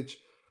the average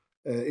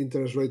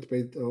interest rate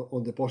paid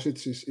on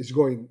deposits is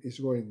going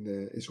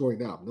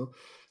up.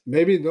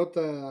 Maybe not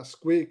as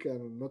quick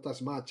and not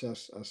as much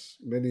as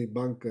many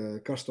bank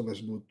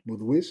customers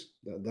would wish.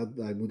 That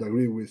I would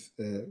agree with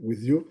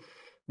you.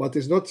 But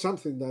it's not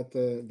something that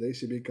the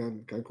ECB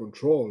can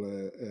control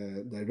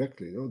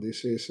directly.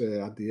 This is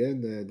at the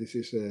end. This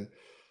is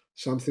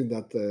something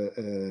that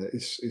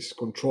is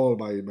controlled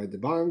by the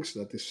banks.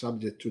 That is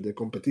subject to the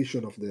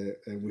competition of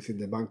within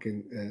the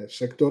banking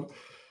sector.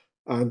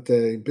 And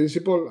in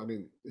principle, I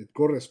mean, it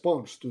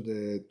corresponds to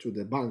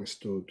the banks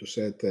to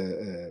set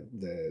the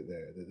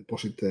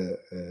deposit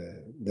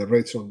the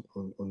rates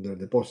on their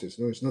deposits.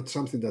 It's not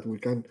something that we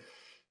can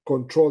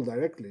control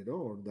directly,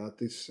 or that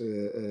is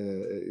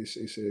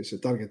a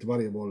target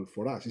variable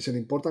for us. It's an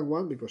important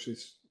one because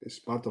it's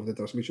part of the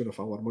transmission of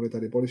our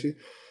monetary policy,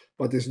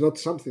 but it's not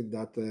something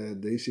that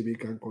the ECB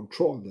can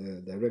control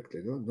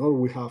directly. Nor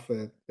we have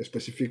a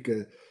specific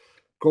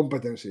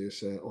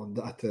competencies on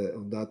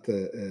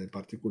that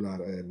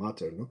particular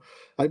matter.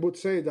 I would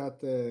say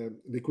that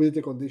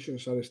liquidity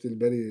conditions are still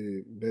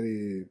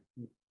very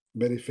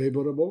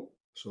favorable,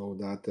 so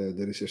that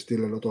there is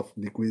still a lot of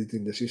liquidity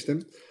in the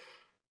system.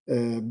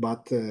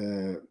 But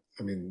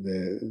I mean,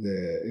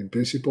 in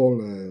principle,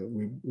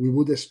 we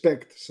would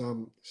expect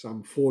some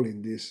fall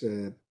in this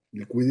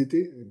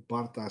liquidity, in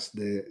part as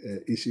the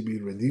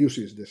ECB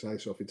reduces the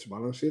size of its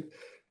balance sheet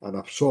and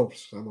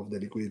absorbs some of the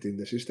liquidity in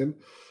the system.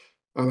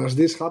 And as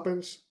this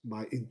happens,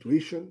 my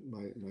intuition,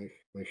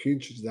 my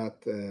hunch is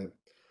that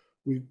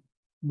we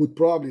would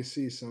probably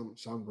see some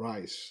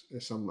rise,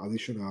 some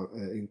additional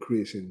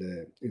increase in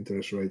the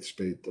interest rates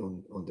paid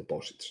on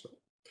deposits.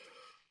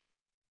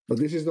 But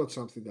this is not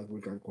something that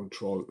we can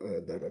control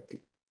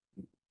directly.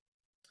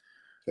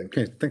 Thank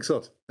you. Okay, thanks a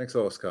lot. Thanks a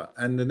lot, Óscar.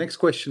 And the next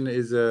question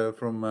is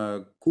from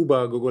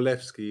Kuba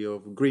Gogolevsky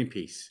of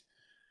Greenpeace.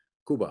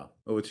 Kuba,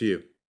 over to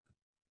you.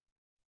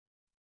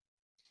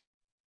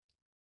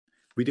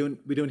 We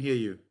don't hear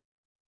you.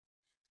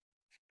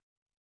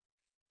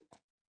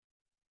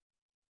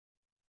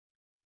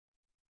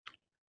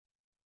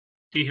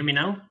 Do you hear me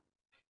now?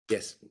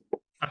 Yes.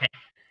 Okay.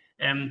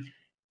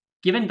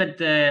 Given that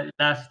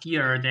last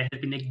year there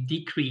has been a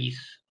decrease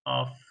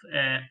of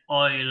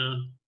oil,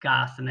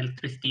 gas, and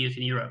electricity use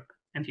in Europe,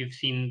 and you've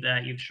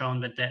shown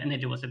that the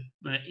energy was an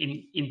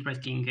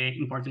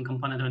important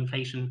component of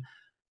inflation,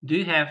 do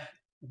you have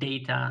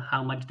data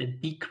how much the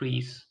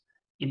decrease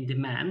in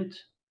demand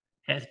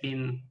has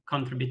been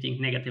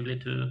contributing negatively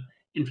to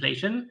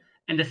inflation.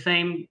 And the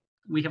same,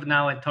 we have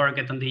now a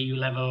target on the EU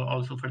level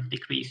also for the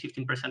decrease,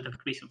 15% of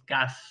decrease of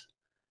gas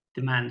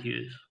demand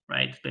use,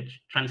 right?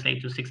 Which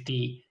translates to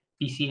 60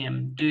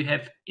 BCM. Do you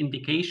have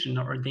indication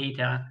or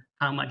data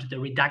how much the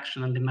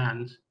reduction on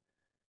demand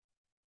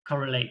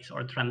correlates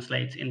or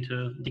translates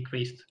into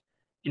decreased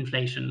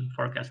inflation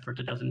forecast for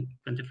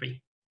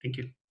 2023? Thank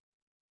you.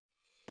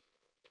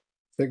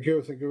 Thank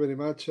you very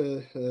much,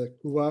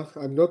 Kuba.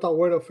 I'm not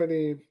aware of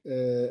any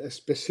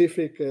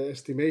specific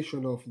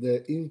estimation of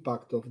the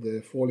impact of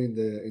the fall in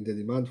the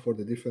demand for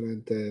the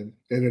different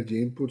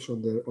energy inputs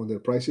on their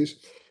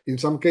prices. In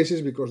some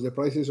cases, because the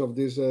prices of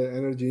these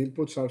energy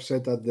inputs are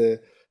set at the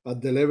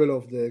level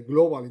of the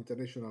global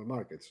international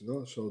markets,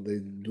 no? So they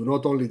do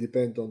not only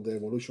depend on the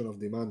evolution of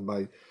demand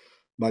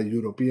by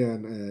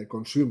European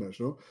consumers,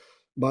 no?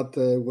 But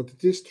what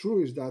it is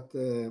true is that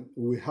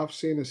we have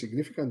seen a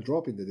significant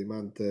drop in the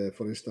demand,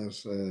 for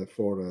instance,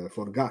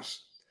 for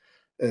gas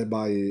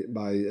by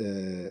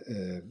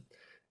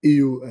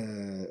EU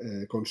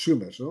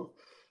consumers. No?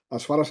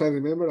 As far as I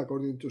remember,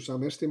 according to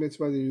some estimates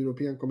by the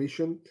European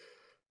Commission,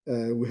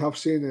 we have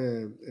seen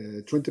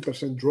a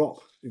 20% drop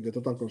in the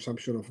total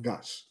consumption of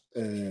gas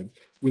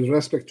with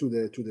respect to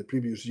the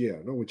previous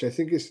year, no? Which I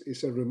think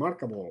is a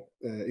remarkable,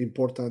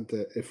 important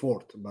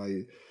effort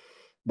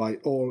by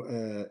all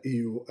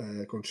EU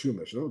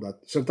consumers, no? That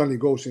certainly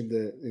goes in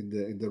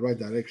the right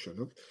direction,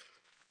 no?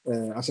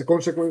 As a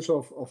consequence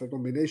of a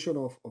combination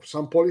of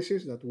some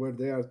policies that were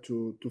there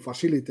to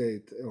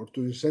facilitate or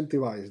to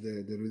incentivize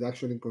the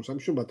reduction in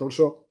consumption, but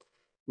also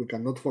we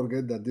cannot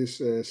forget that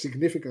this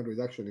significant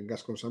reduction in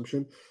gas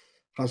consumption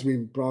has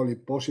been probably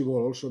possible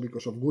also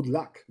because of good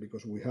luck,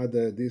 because we had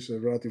this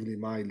relatively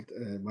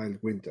mild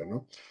winter,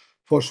 no?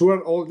 For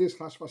sure, all this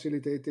has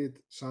facilitated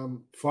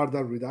some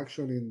further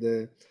reduction in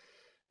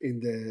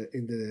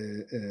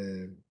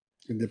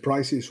the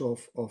prices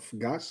of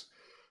gas.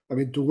 I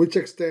mean, to which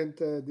extent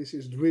this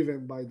is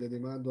driven by the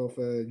demand of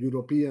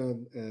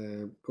European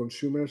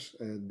consumers,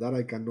 that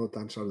I cannot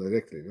answer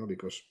directly, no?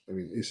 Because I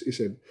mean, it's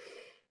a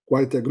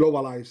quite a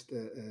globalized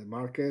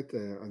market,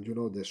 and you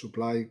know the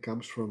supply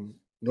comes from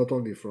not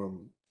only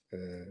from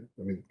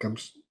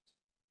comes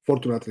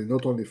fortunately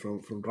not only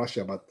from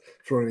Russia, but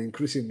from an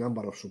increasing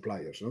number of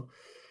suppliers, no?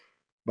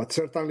 But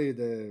certainly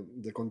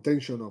the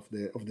contention of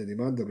the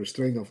demand, the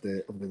restraint of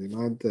the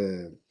demand,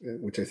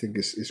 which I think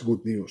is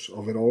good news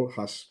overall,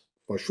 has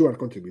for sure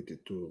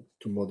contributed to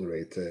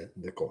moderate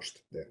the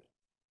cost there.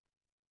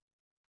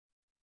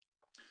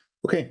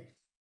 Okay,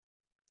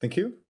 thank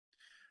you.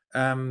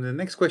 The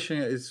next question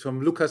is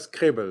from Lucas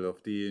Krebel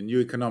of the New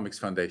Economics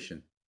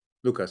Foundation.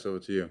 Lucas, over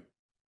to you.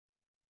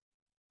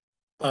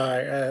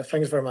 Hi,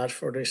 thanks very much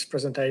for this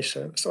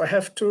presentation. So I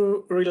have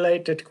two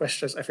related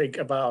questions, I think,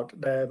 about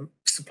the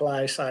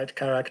supply side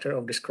character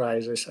of this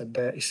crisis and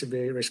the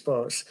ECB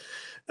response.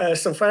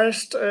 So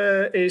first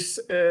is,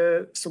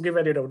 so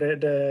given, you know,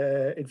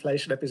 the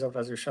inflation episode,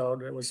 as you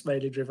showed, it was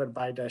mainly driven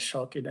by the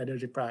shock in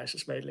energy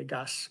prices, mainly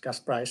gas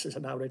prices,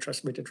 and how they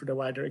transmitted to the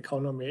wider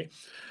economy.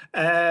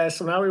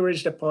 So now we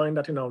reached the point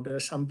that, you know,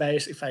 there's some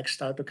base effects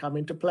start to come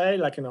into play.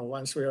 Like, you know,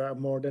 once we are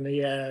more than a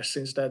year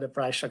since the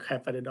price shock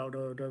happened, you know,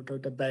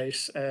 the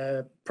base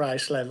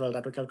price level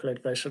that we calculate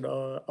inflation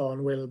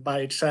on will by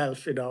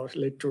itself, you know,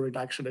 lead to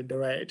reduction in the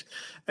rate.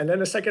 And then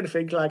the second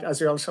thing, like, as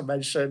you also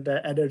mentioned,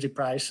 the energy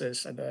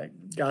prices and the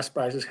gas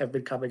prices have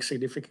been coming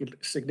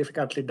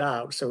significantly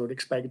down. So we'd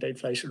expect the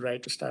inflation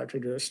rate to start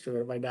reduced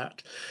by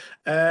that.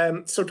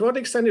 So to what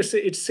extent you see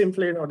it's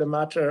simply, you know, the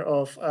matter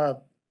of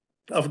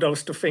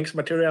those two things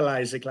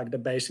materializing, like the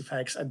base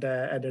effects and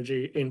the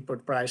energy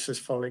input prices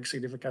falling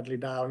significantly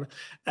down,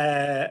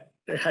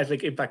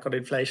 having impact on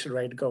inflation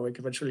rate going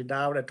eventually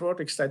down? And to what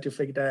extent do you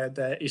think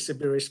the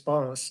ECB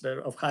response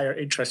of higher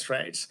interest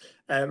rates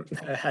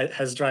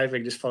has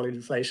driving this fall in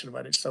inflation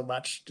when it's so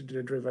much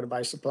driven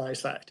by supply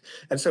side?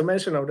 And so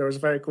mention there was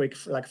very quick,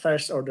 like,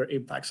 first order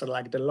impacts on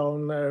like the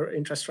loan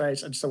interest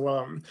rates and so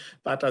on.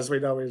 But as we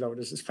know,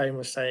 this is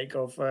famous saying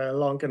of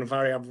long and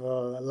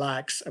variable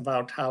lags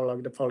about how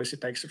long the policy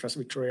takes to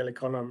transmit to real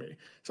economy.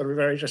 So we're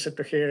very interested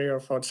to hear your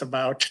thoughts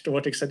about to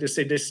what extent you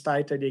see this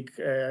tightening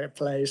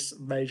plays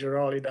major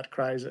role in that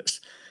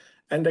crisis.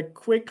 And a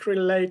quick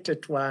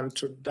related one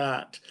to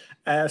that.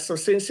 So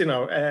since, you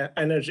know,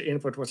 energy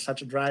input was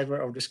such a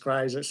driver of this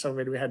crisis, so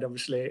when we had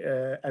obviously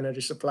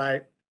energy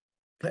supply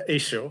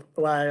issue,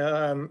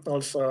 while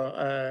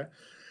also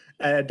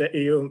the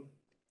EU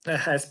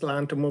has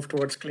planned to move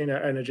towards cleaner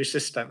energy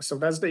systems. So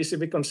does the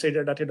ECB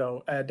consider that, you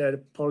know,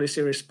 the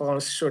policy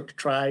response should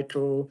try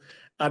to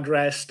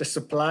address the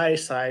supply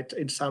side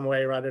in some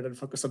way rather than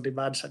focus on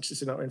demand, such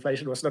as, you know,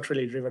 inflation was not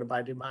really driven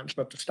by demand,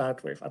 not to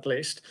start with at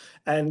least.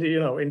 And, you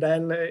know, and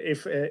then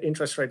if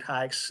interest rate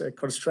hikes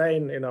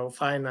constrain, you know,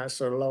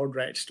 finance or loan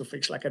rates to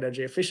fix like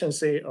energy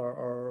efficiency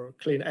or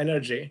clean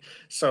energy,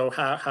 so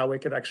how we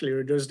could actually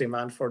reduce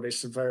demand for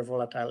this very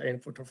volatile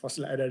input of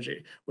fossil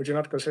energy? Would you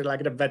not consider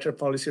like the better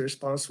policy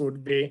response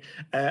would be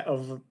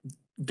of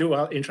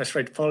dual interest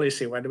rate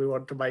policy when we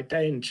want to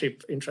maintain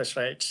cheap interest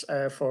rates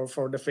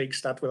for the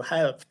things that will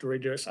help to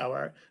reduce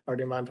our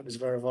demand on this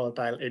very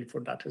volatile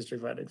input that has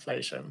driven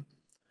inflation.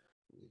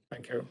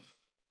 Thank you.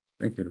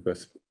 Thank you,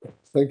 Lucas.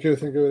 Thank you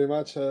very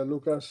much,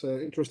 Lucas.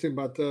 Interesting,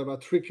 but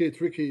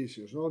tricky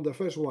issues. No, on the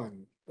first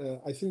one,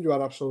 I think you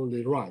are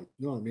absolutely right.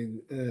 No, I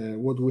mean,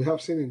 what we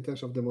have seen in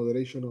terms of the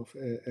moderation of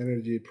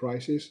energy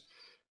prices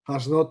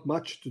has not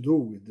much to do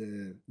with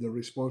the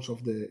response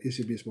of the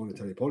ECB's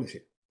monetary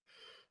policy.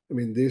 I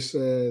mean, this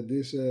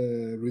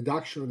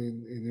reduction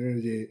in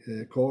energy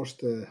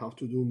cost have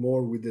to do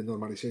more with the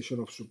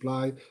normalization of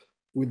supply,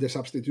 with the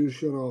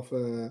substitution of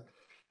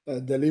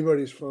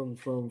deliveries from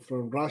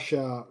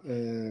Russia,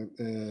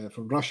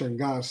 from Russian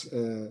gas,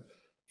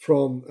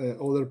 from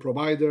other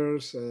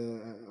providers,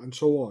 and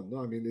so on.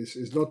 No, I mean,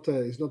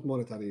 it's not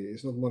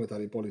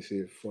monetary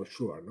policy for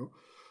sure. No.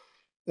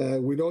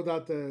 We know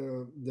that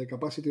the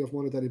capacity of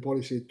monetary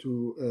policy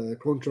to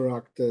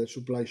counteract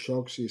supply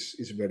shocks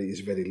is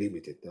very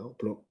limited. No?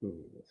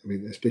 I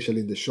mean,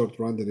 especially in the short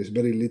run, there is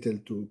very little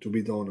to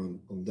be done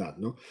on that.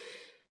 No,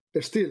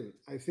 but still,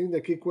 I think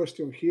the key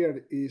question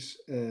here is,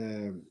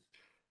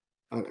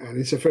 and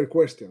it's a fair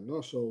question.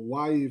 No, so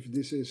why, if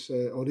this is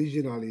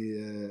originally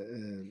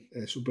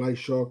a supply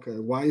shock,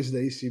 why is the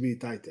ECB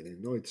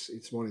tightening? No,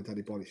 it's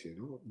monetary policy.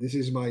 No, this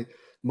is my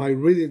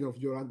reading of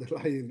your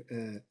underlying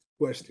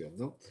question,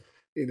 no,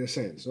 in a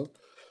sense. No?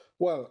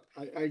 Well,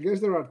 I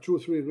guess there are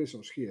 2-3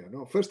 reasons here.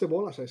 No, first of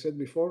all, as I said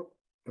before,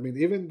 I mean,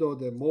 even though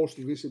the most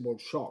visible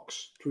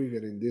shocks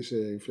triggering this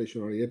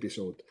inflationary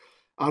episode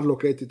are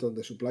located on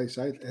the supply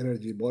side,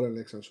 energy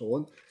bottlenecks and so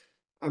on,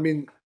 I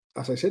mean,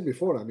 as I said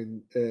before, I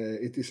mean,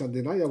 it is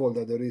undeniable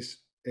that there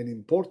is an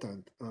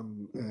important,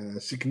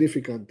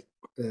 significant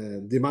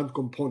demand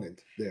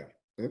component there.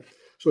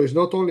 So it's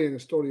not only a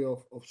story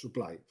of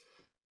supply.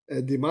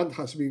 Demand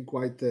has been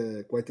quite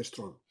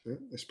strong,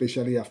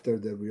 especially after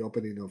the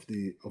reopening of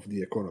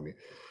the economy,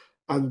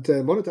 and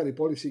monetary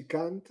policy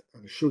can't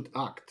and should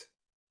act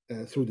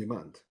through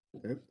demand.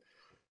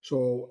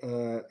 So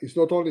it's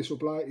not only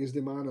supply, it's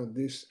demand, and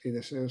this, in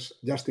a sense,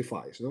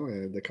 justifies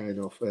the kind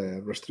of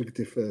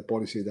restrictive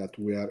policy that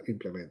we are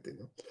implementing.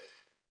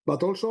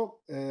 But also,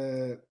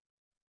 even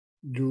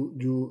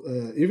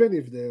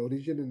if the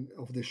origin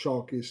of the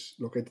shock is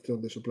located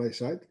on the supply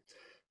side,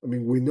 I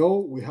mean, we know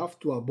we have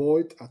to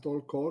avoid at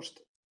all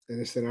cost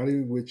a scenario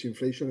in which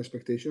inflation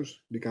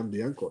expectations become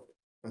the anchor,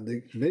 and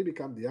they may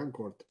become the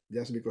anchor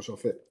just because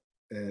of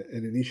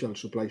an initial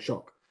supply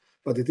shock.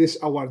 But it is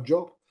our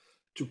job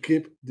to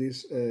keep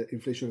these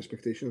inflation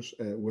expectations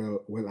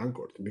well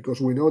anchored,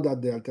 because we know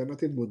that the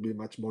alternative would be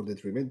much more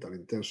detrimental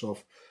in terms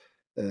of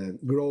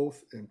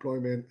growth,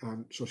 employment,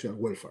 and social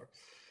welfare.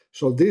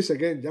 So this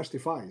again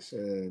justifies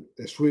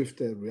a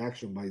swift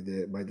reaction by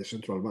the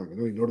central bank,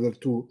 in order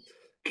to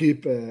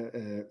keep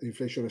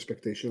inflation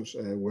expectations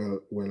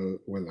well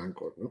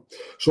anchored. No?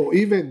 So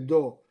even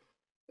though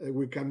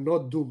we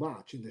cannot do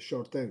much in the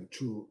short term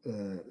to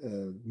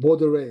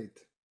moderate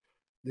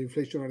the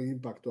inflationary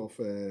impact of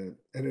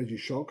energy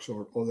shocks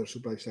or other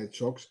supply side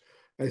shocks,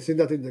 I think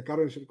that in the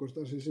current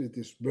circumstances it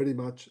is very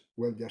much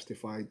well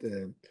justified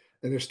and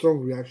a strong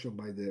reaction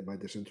by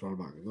the central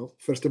bank. No?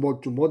 First of all,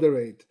 to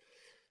moderate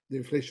the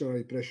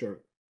inflationary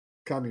pressure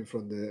coming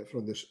from the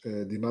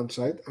demand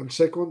side, and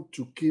second,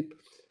 to keep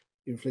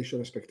inflation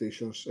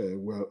expectations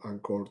well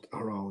anchored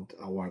around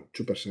our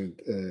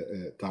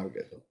 2%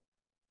 target.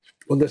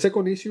 On the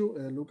second issue,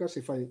 Lucas,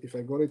 if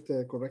I got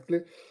it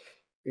correctly,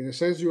 in a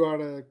sense you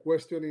are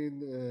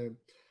questioning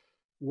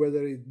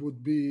whether it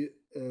would be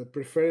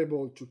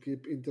preferable to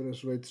keep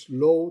interest rates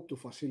low to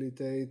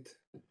facilitate,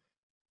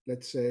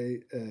 let's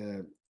say,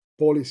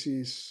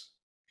 policies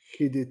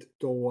headed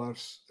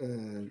towards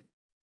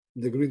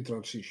the green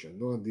transition,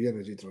 and the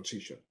energy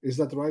transition. Is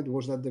that right?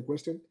 Was that the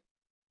question?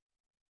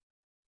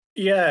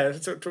 Yeah,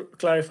 so to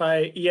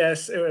clarify,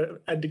 yes,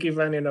 and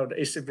given, the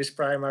ECB's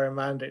primary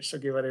mandate, so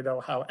given,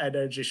 how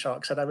energy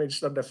shocks, and I mean,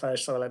 it's not the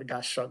first oil and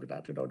gas shock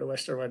that, the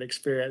Western world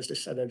experienced,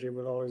 this energy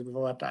will always be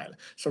volatile.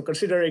 So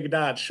considering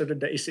that,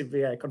 shouldn't the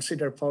ECB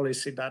consider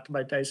policy that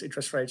maintains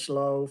interest rates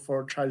low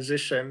for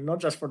transition, not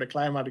just for the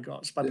climate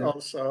goals, but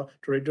also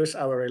to reduce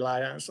our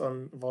reliance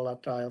on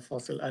volatile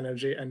fossil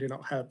energy and,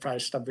 help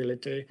price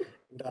stability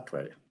in that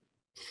way?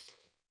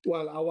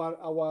 Well,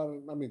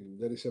 I mean,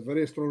 there is a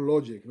very strong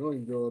logic,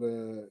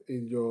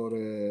 in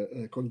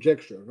your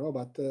conjecture,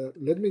 But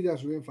let me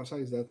just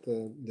reemphasize that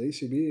the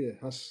ECB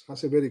has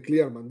a very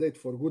clear mandate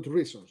for good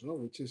reasons,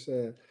 which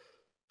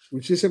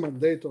is a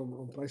mandate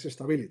on price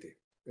stability.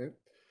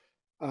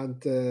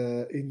 And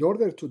in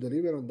order to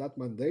deliver on that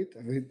mandate,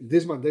 I mean,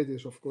 this mandate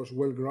is, of course,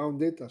 well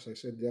grounded, as I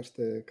said just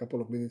a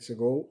couple of minutes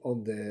ago,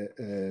 on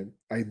the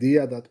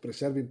idea that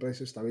preserving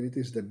price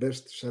stability is the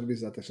best service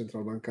that a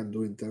central bank can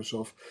do in terms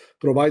of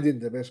providing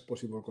the best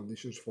possible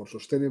conditions for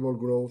sustainable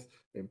growth,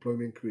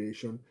 employment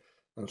creation,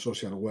 and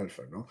social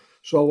welfare.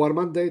 So our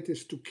mandate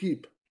is to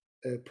keep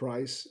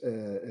price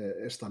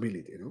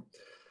stability.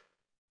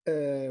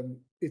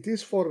 it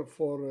is for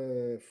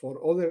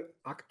other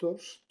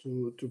actors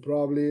to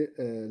probably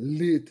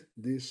lead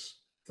this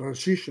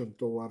transition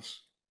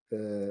towards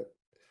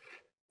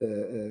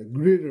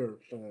greener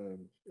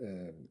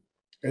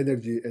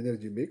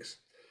energy mix.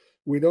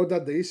 We know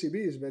that the ECB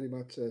is very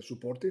much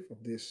supportive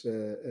of this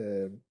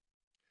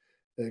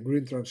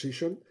green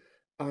transition,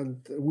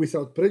 and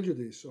without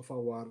prejudice of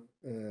our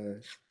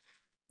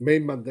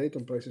main mandate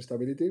on price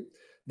stability,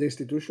 the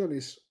institution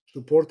is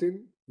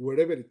supporting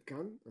wherever it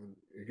can, and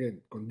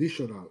again,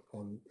 conditional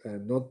on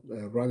not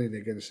running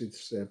against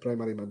its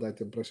primary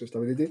mandate on price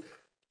stability,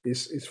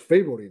 is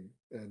favoring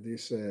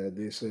this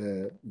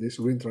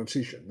green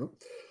transition. No?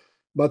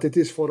 But it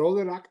is for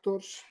other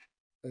actors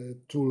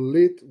to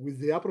lead with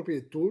the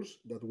appropriate tools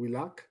that we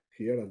lack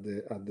here at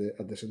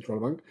the central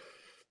bank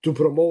to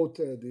promote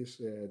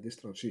this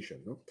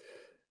transition. No?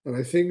 And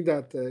I think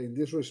that in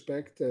this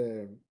respect,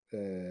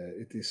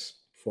 it is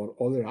for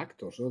other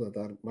actors that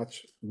are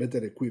much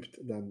better equipped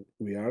than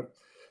we are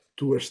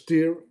to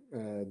steer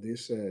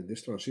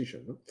this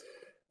transition. No?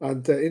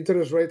 And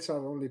interest rates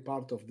are only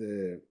part of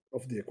the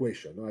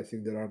equation. No? I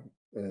think there are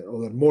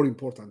other more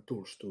important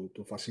tools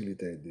to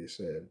facilitate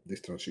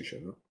this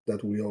transition, no?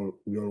 That we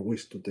all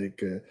wish to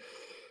take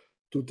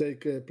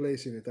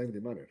place in a timely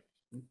manner.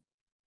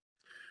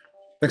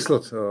 Thanks a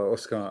lot,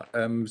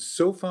 Óscar.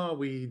 So far,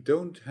 we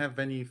don't have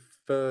any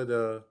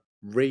further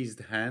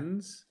raised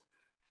hands.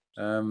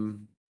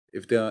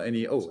 If there are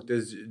any,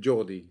 there's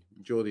Jordi.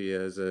 Jordi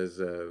has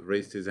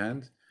raised his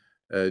hand.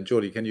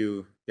 Jordi, can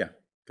you, get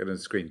on the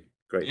screen?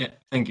 Great. Yeah,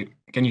 thank you.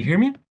 Can you hear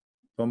me?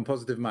 From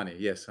Positive Money,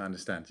 yes, I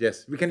understand.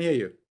 Yes, we can hear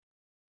you.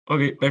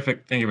 Okay,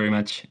 perfect. Thank you very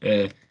much.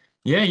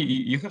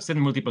 You have said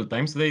multiple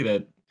times today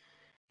that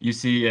you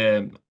see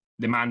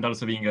demand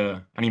also being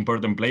an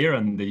important player,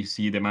 and that you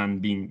see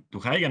demand being too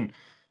high. And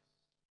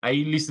I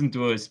listened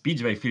to a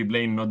speech by Philip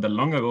Lane not that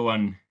long ago,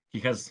 and he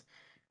has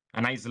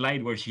a nice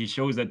slide where he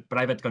shows that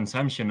private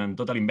consumption and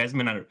total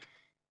investment are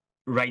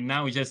right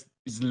now just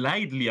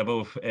slightly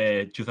above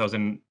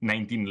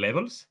 2019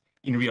 levels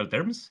in real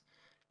terms.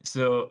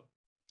 So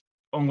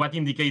on what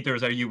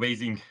indicators are you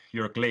basing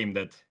your claim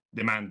that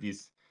demand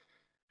is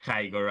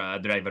high or a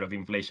driver of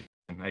inflation?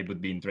 I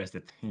would be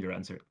interested in your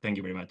answer. Thank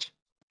you very much.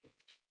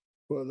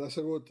 Well, that's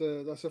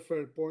a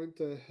fair point,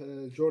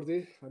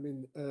 Jordi. I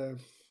mean,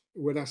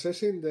 when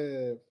assessing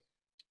the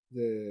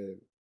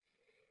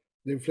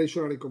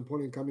inflationary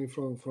component coming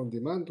from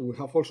demand, we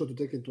have also to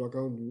take into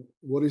account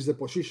what is the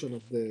position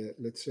of the,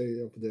 let's say,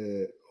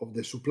 of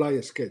the supply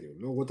schedule.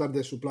 No? What are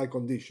the supply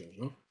conditions?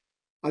 No?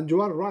 And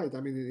you are right.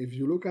 I mean, if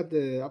you look at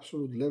the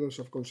absolute levels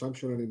of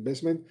consumption and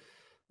investment,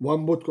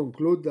 one would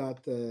conclude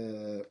that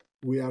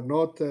we are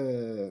not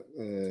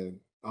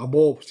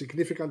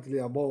significantly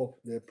above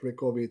the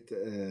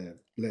pre-COVID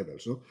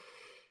levels. No?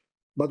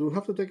 But we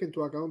have to take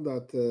into account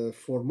that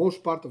for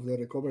most part of the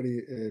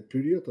recovery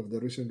period, of the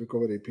recent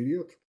recovery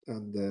period,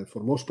 and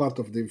for most part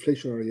of the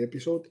inflationary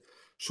episode,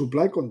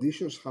 supply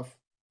conditions have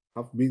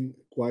been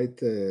quite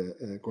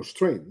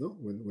constrained. No?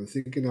 When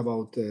thinking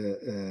about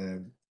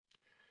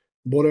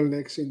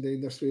bottlenecks in the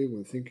industry,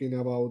 when thinking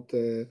about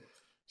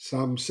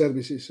some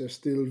services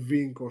still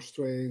being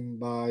constrained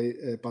by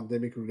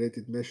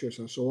pandemic-related measures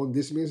and so on,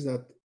 this means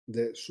that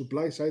the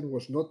supply side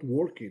was not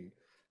working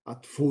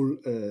at full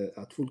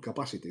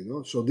capacity.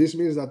 No? So this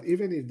means that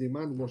even if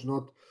demand was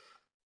not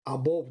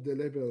above the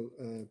level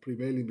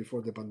prevailing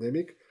before the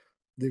pandemic,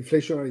 the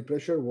inflationary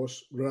pressure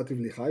was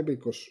relatively high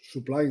because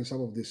supply in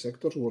some of these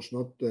sectors was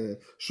not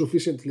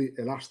sufficiently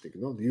elastic,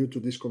 no? Due to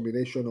this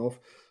combination of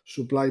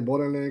supply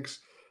bottlenecks,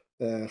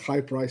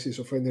 high prices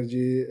of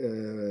energy,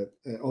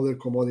 other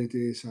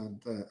commodities,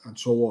 and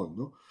so on.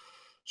 No?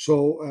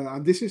 So,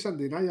 and this is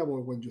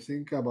undeniable when you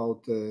think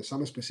about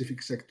some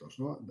specific sectors,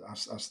 no?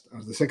 As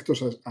the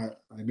sectors as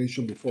I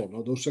mentioned before,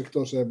 no? Those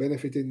sectors are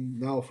benefiting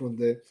now from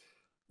the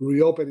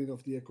reopening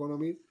of the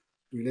economy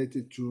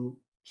related to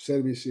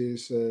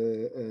services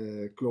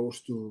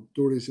close to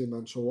tourism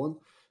and so on.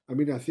 I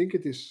mean, I think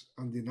it is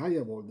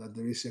undeniable that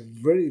there is a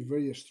very,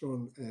 very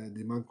strong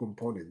demand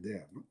component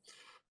there, no?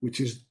 Which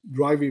is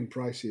driving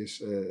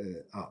prices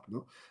up.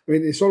 No? I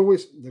mean, it's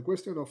always the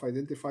question of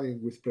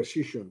identifying with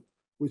precision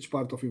which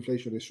part of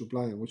inflation is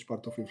supply and which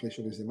part of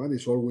inflation is demand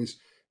is always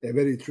a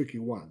very tricky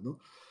one. No?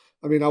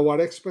 I mean, our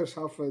experts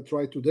have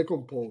tried to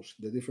decompose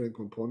the different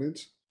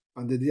components,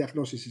 and the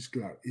diagnosis is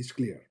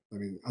clear. I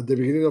mean, at the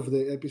beginning of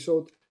the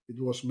episode, it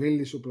was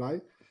mainly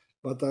supply,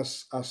 but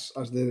as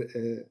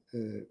the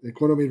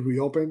economy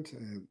reopened,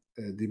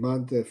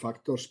 demand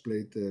factors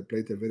played a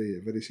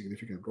very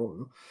significant role.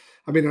 No?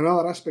 I mean,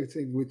 another aspect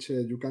in which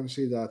you can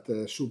see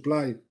that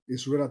supply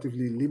is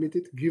relatively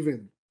limited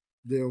given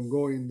the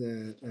ongoing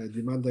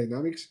demand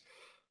dynamics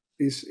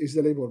is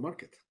the labor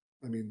market.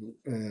 I mean,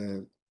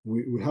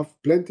 we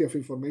have plenty of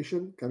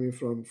information coming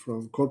from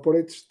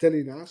corporates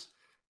telling us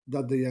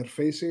that they are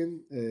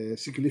facing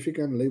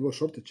significant labor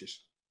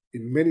shortages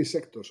in many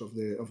sectors of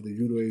the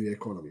euro area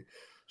economy.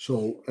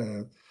 So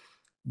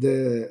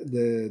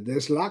the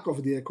slack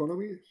of the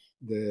economy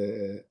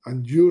the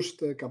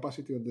unused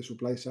capacity on the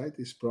supply side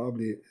is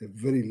probably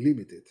very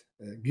limited,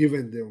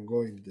 given the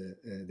ongoing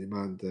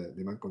demand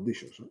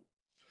conditions.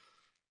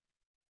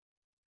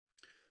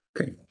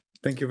 Okay,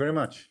 thank you very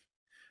much.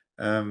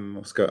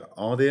 Óscar,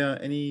 are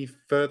there any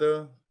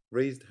further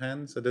raised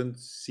hands? I don't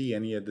see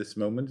any at this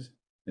moment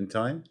in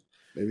time.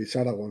 Maybe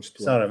Sarah wants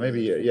to. Sarah,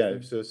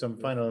 maybe so some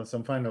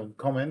final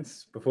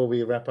comments before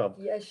we wrap up.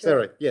 Yeah, sure.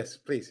 Sarah, yes,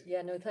 please.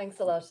 Yeah, no, thanks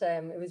a lot.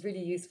 It was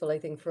really useful, I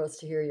think, for us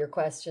to hear your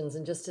questions,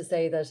 and just to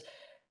say that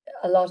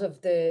a lot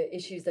of the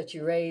issues that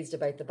you raised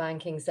about the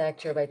banking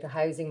sector, about the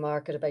housing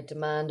market, about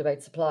demand,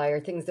 about supply, are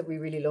things that we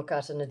really look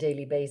at on a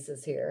daily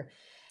basis here.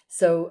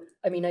 So,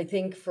 I mean, I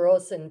think for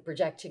us in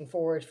projecting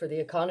forward for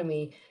the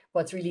economy,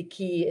 what's really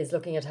key is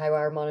looking at how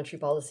our monetary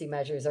policy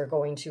measures are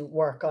going to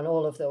work on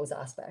all of those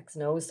aspects.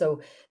 No,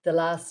 so the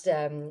last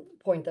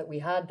point that we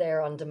had there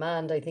on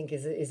demand, I think,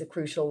 is a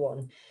crucial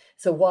one.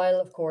 So while,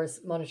 of course,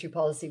 monetary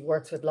policy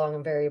works with long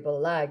and variable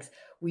lags,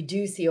 we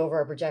do see over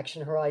our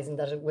projection horizon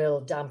that it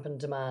will dampen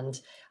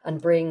demand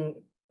and bring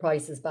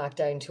prices back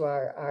down to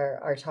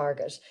our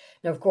target.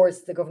 Now, of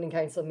course, the Governing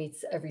Council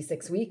meets every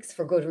 6 weeks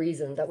for good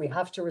reason, that we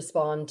have to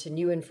respond to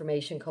new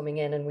information coming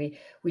in, and we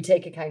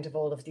take account of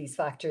all of these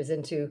factors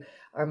into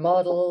our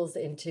models,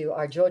 into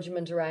our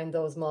judgment around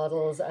those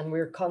models, and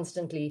we're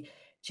constantly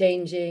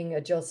changing,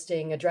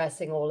 adjusting,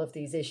 addressing all of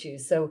these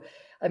issues. So,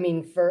 I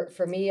mean,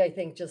 for me, I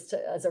think just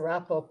as a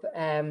wrap up,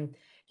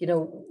 you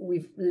know,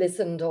 we've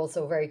listened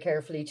also very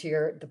carefully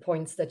to the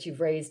points that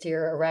you've raised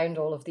here around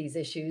all of these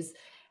issues.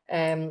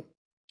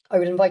 I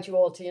would invite you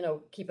all to, you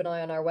know, keep an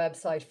eye on our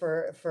website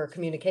for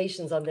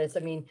communications on this. I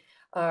mean,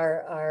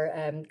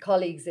 our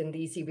colleagues in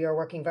the ECB are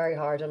working very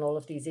hard on all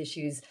of these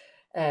issues.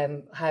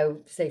 How,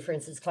 say, for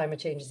instance, climate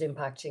change is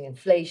impacting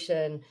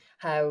inflation,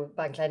 how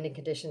bank lending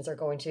conditions are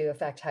going to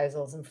affect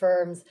households and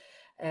firms.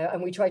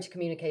 And we try to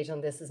communicate on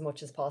this as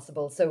much as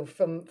possible. So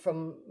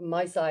from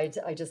my side,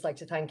 I just like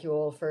to thank you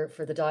all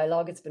for the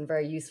dialogue. It's been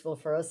very useful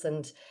for us,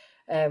 and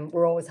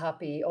we're always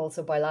happy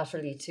also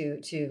bilaterally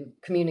to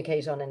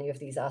communicate on any of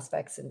these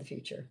aspects in the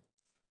future.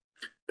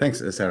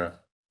 Thanks, Sarah.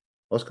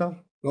 Óscar?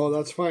 No,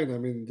 that's fine. I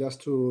mean,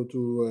 just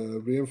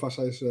to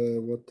re-emphasize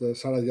what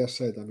Sarah just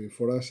said. I mean,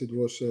 for us,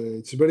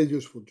 it's very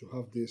useful to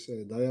have these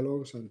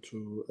dialogues and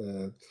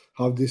to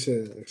have these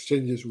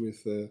exchanges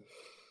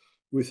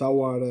with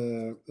our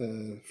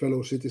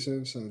fellow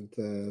citizens, and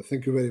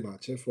thank you very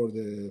much for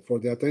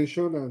the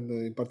attention, and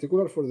in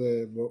particular for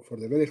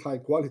the very high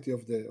quality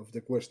of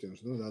the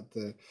questions, no?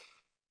 That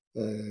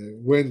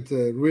went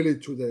really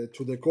to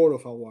the core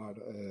of our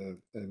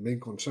main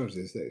concerns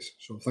these days.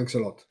 So thanks a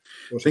lot.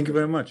 Thank you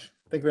very much.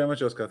 Thank you very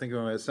much, Óscar. Thank you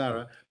very much,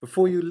 Sarah.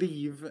 Before you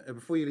leave,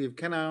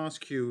 can I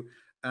ask you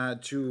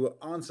to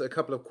answer a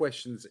couple of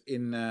questions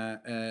in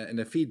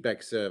a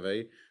feedback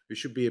survey, which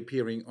should be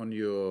appearing on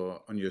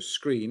your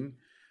screen.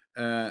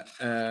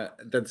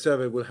 That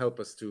survey will help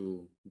us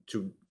to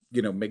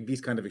make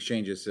these kind of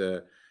exchanges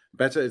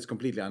better. It's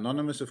completely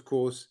anonymous, of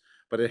course,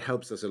 but it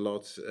helps us a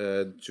lot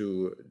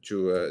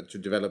to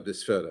develop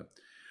this further.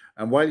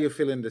 And while you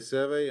fill in the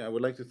survey, I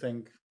would like to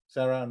thank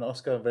Sarah and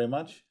Óscar very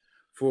much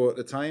for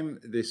the time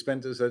they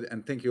spent with us,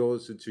 and thank you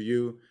also to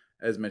you,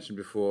 as mentioned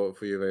before,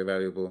 for your very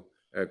valuable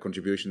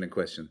contribution and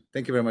question.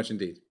 Thank you very much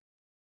indeed.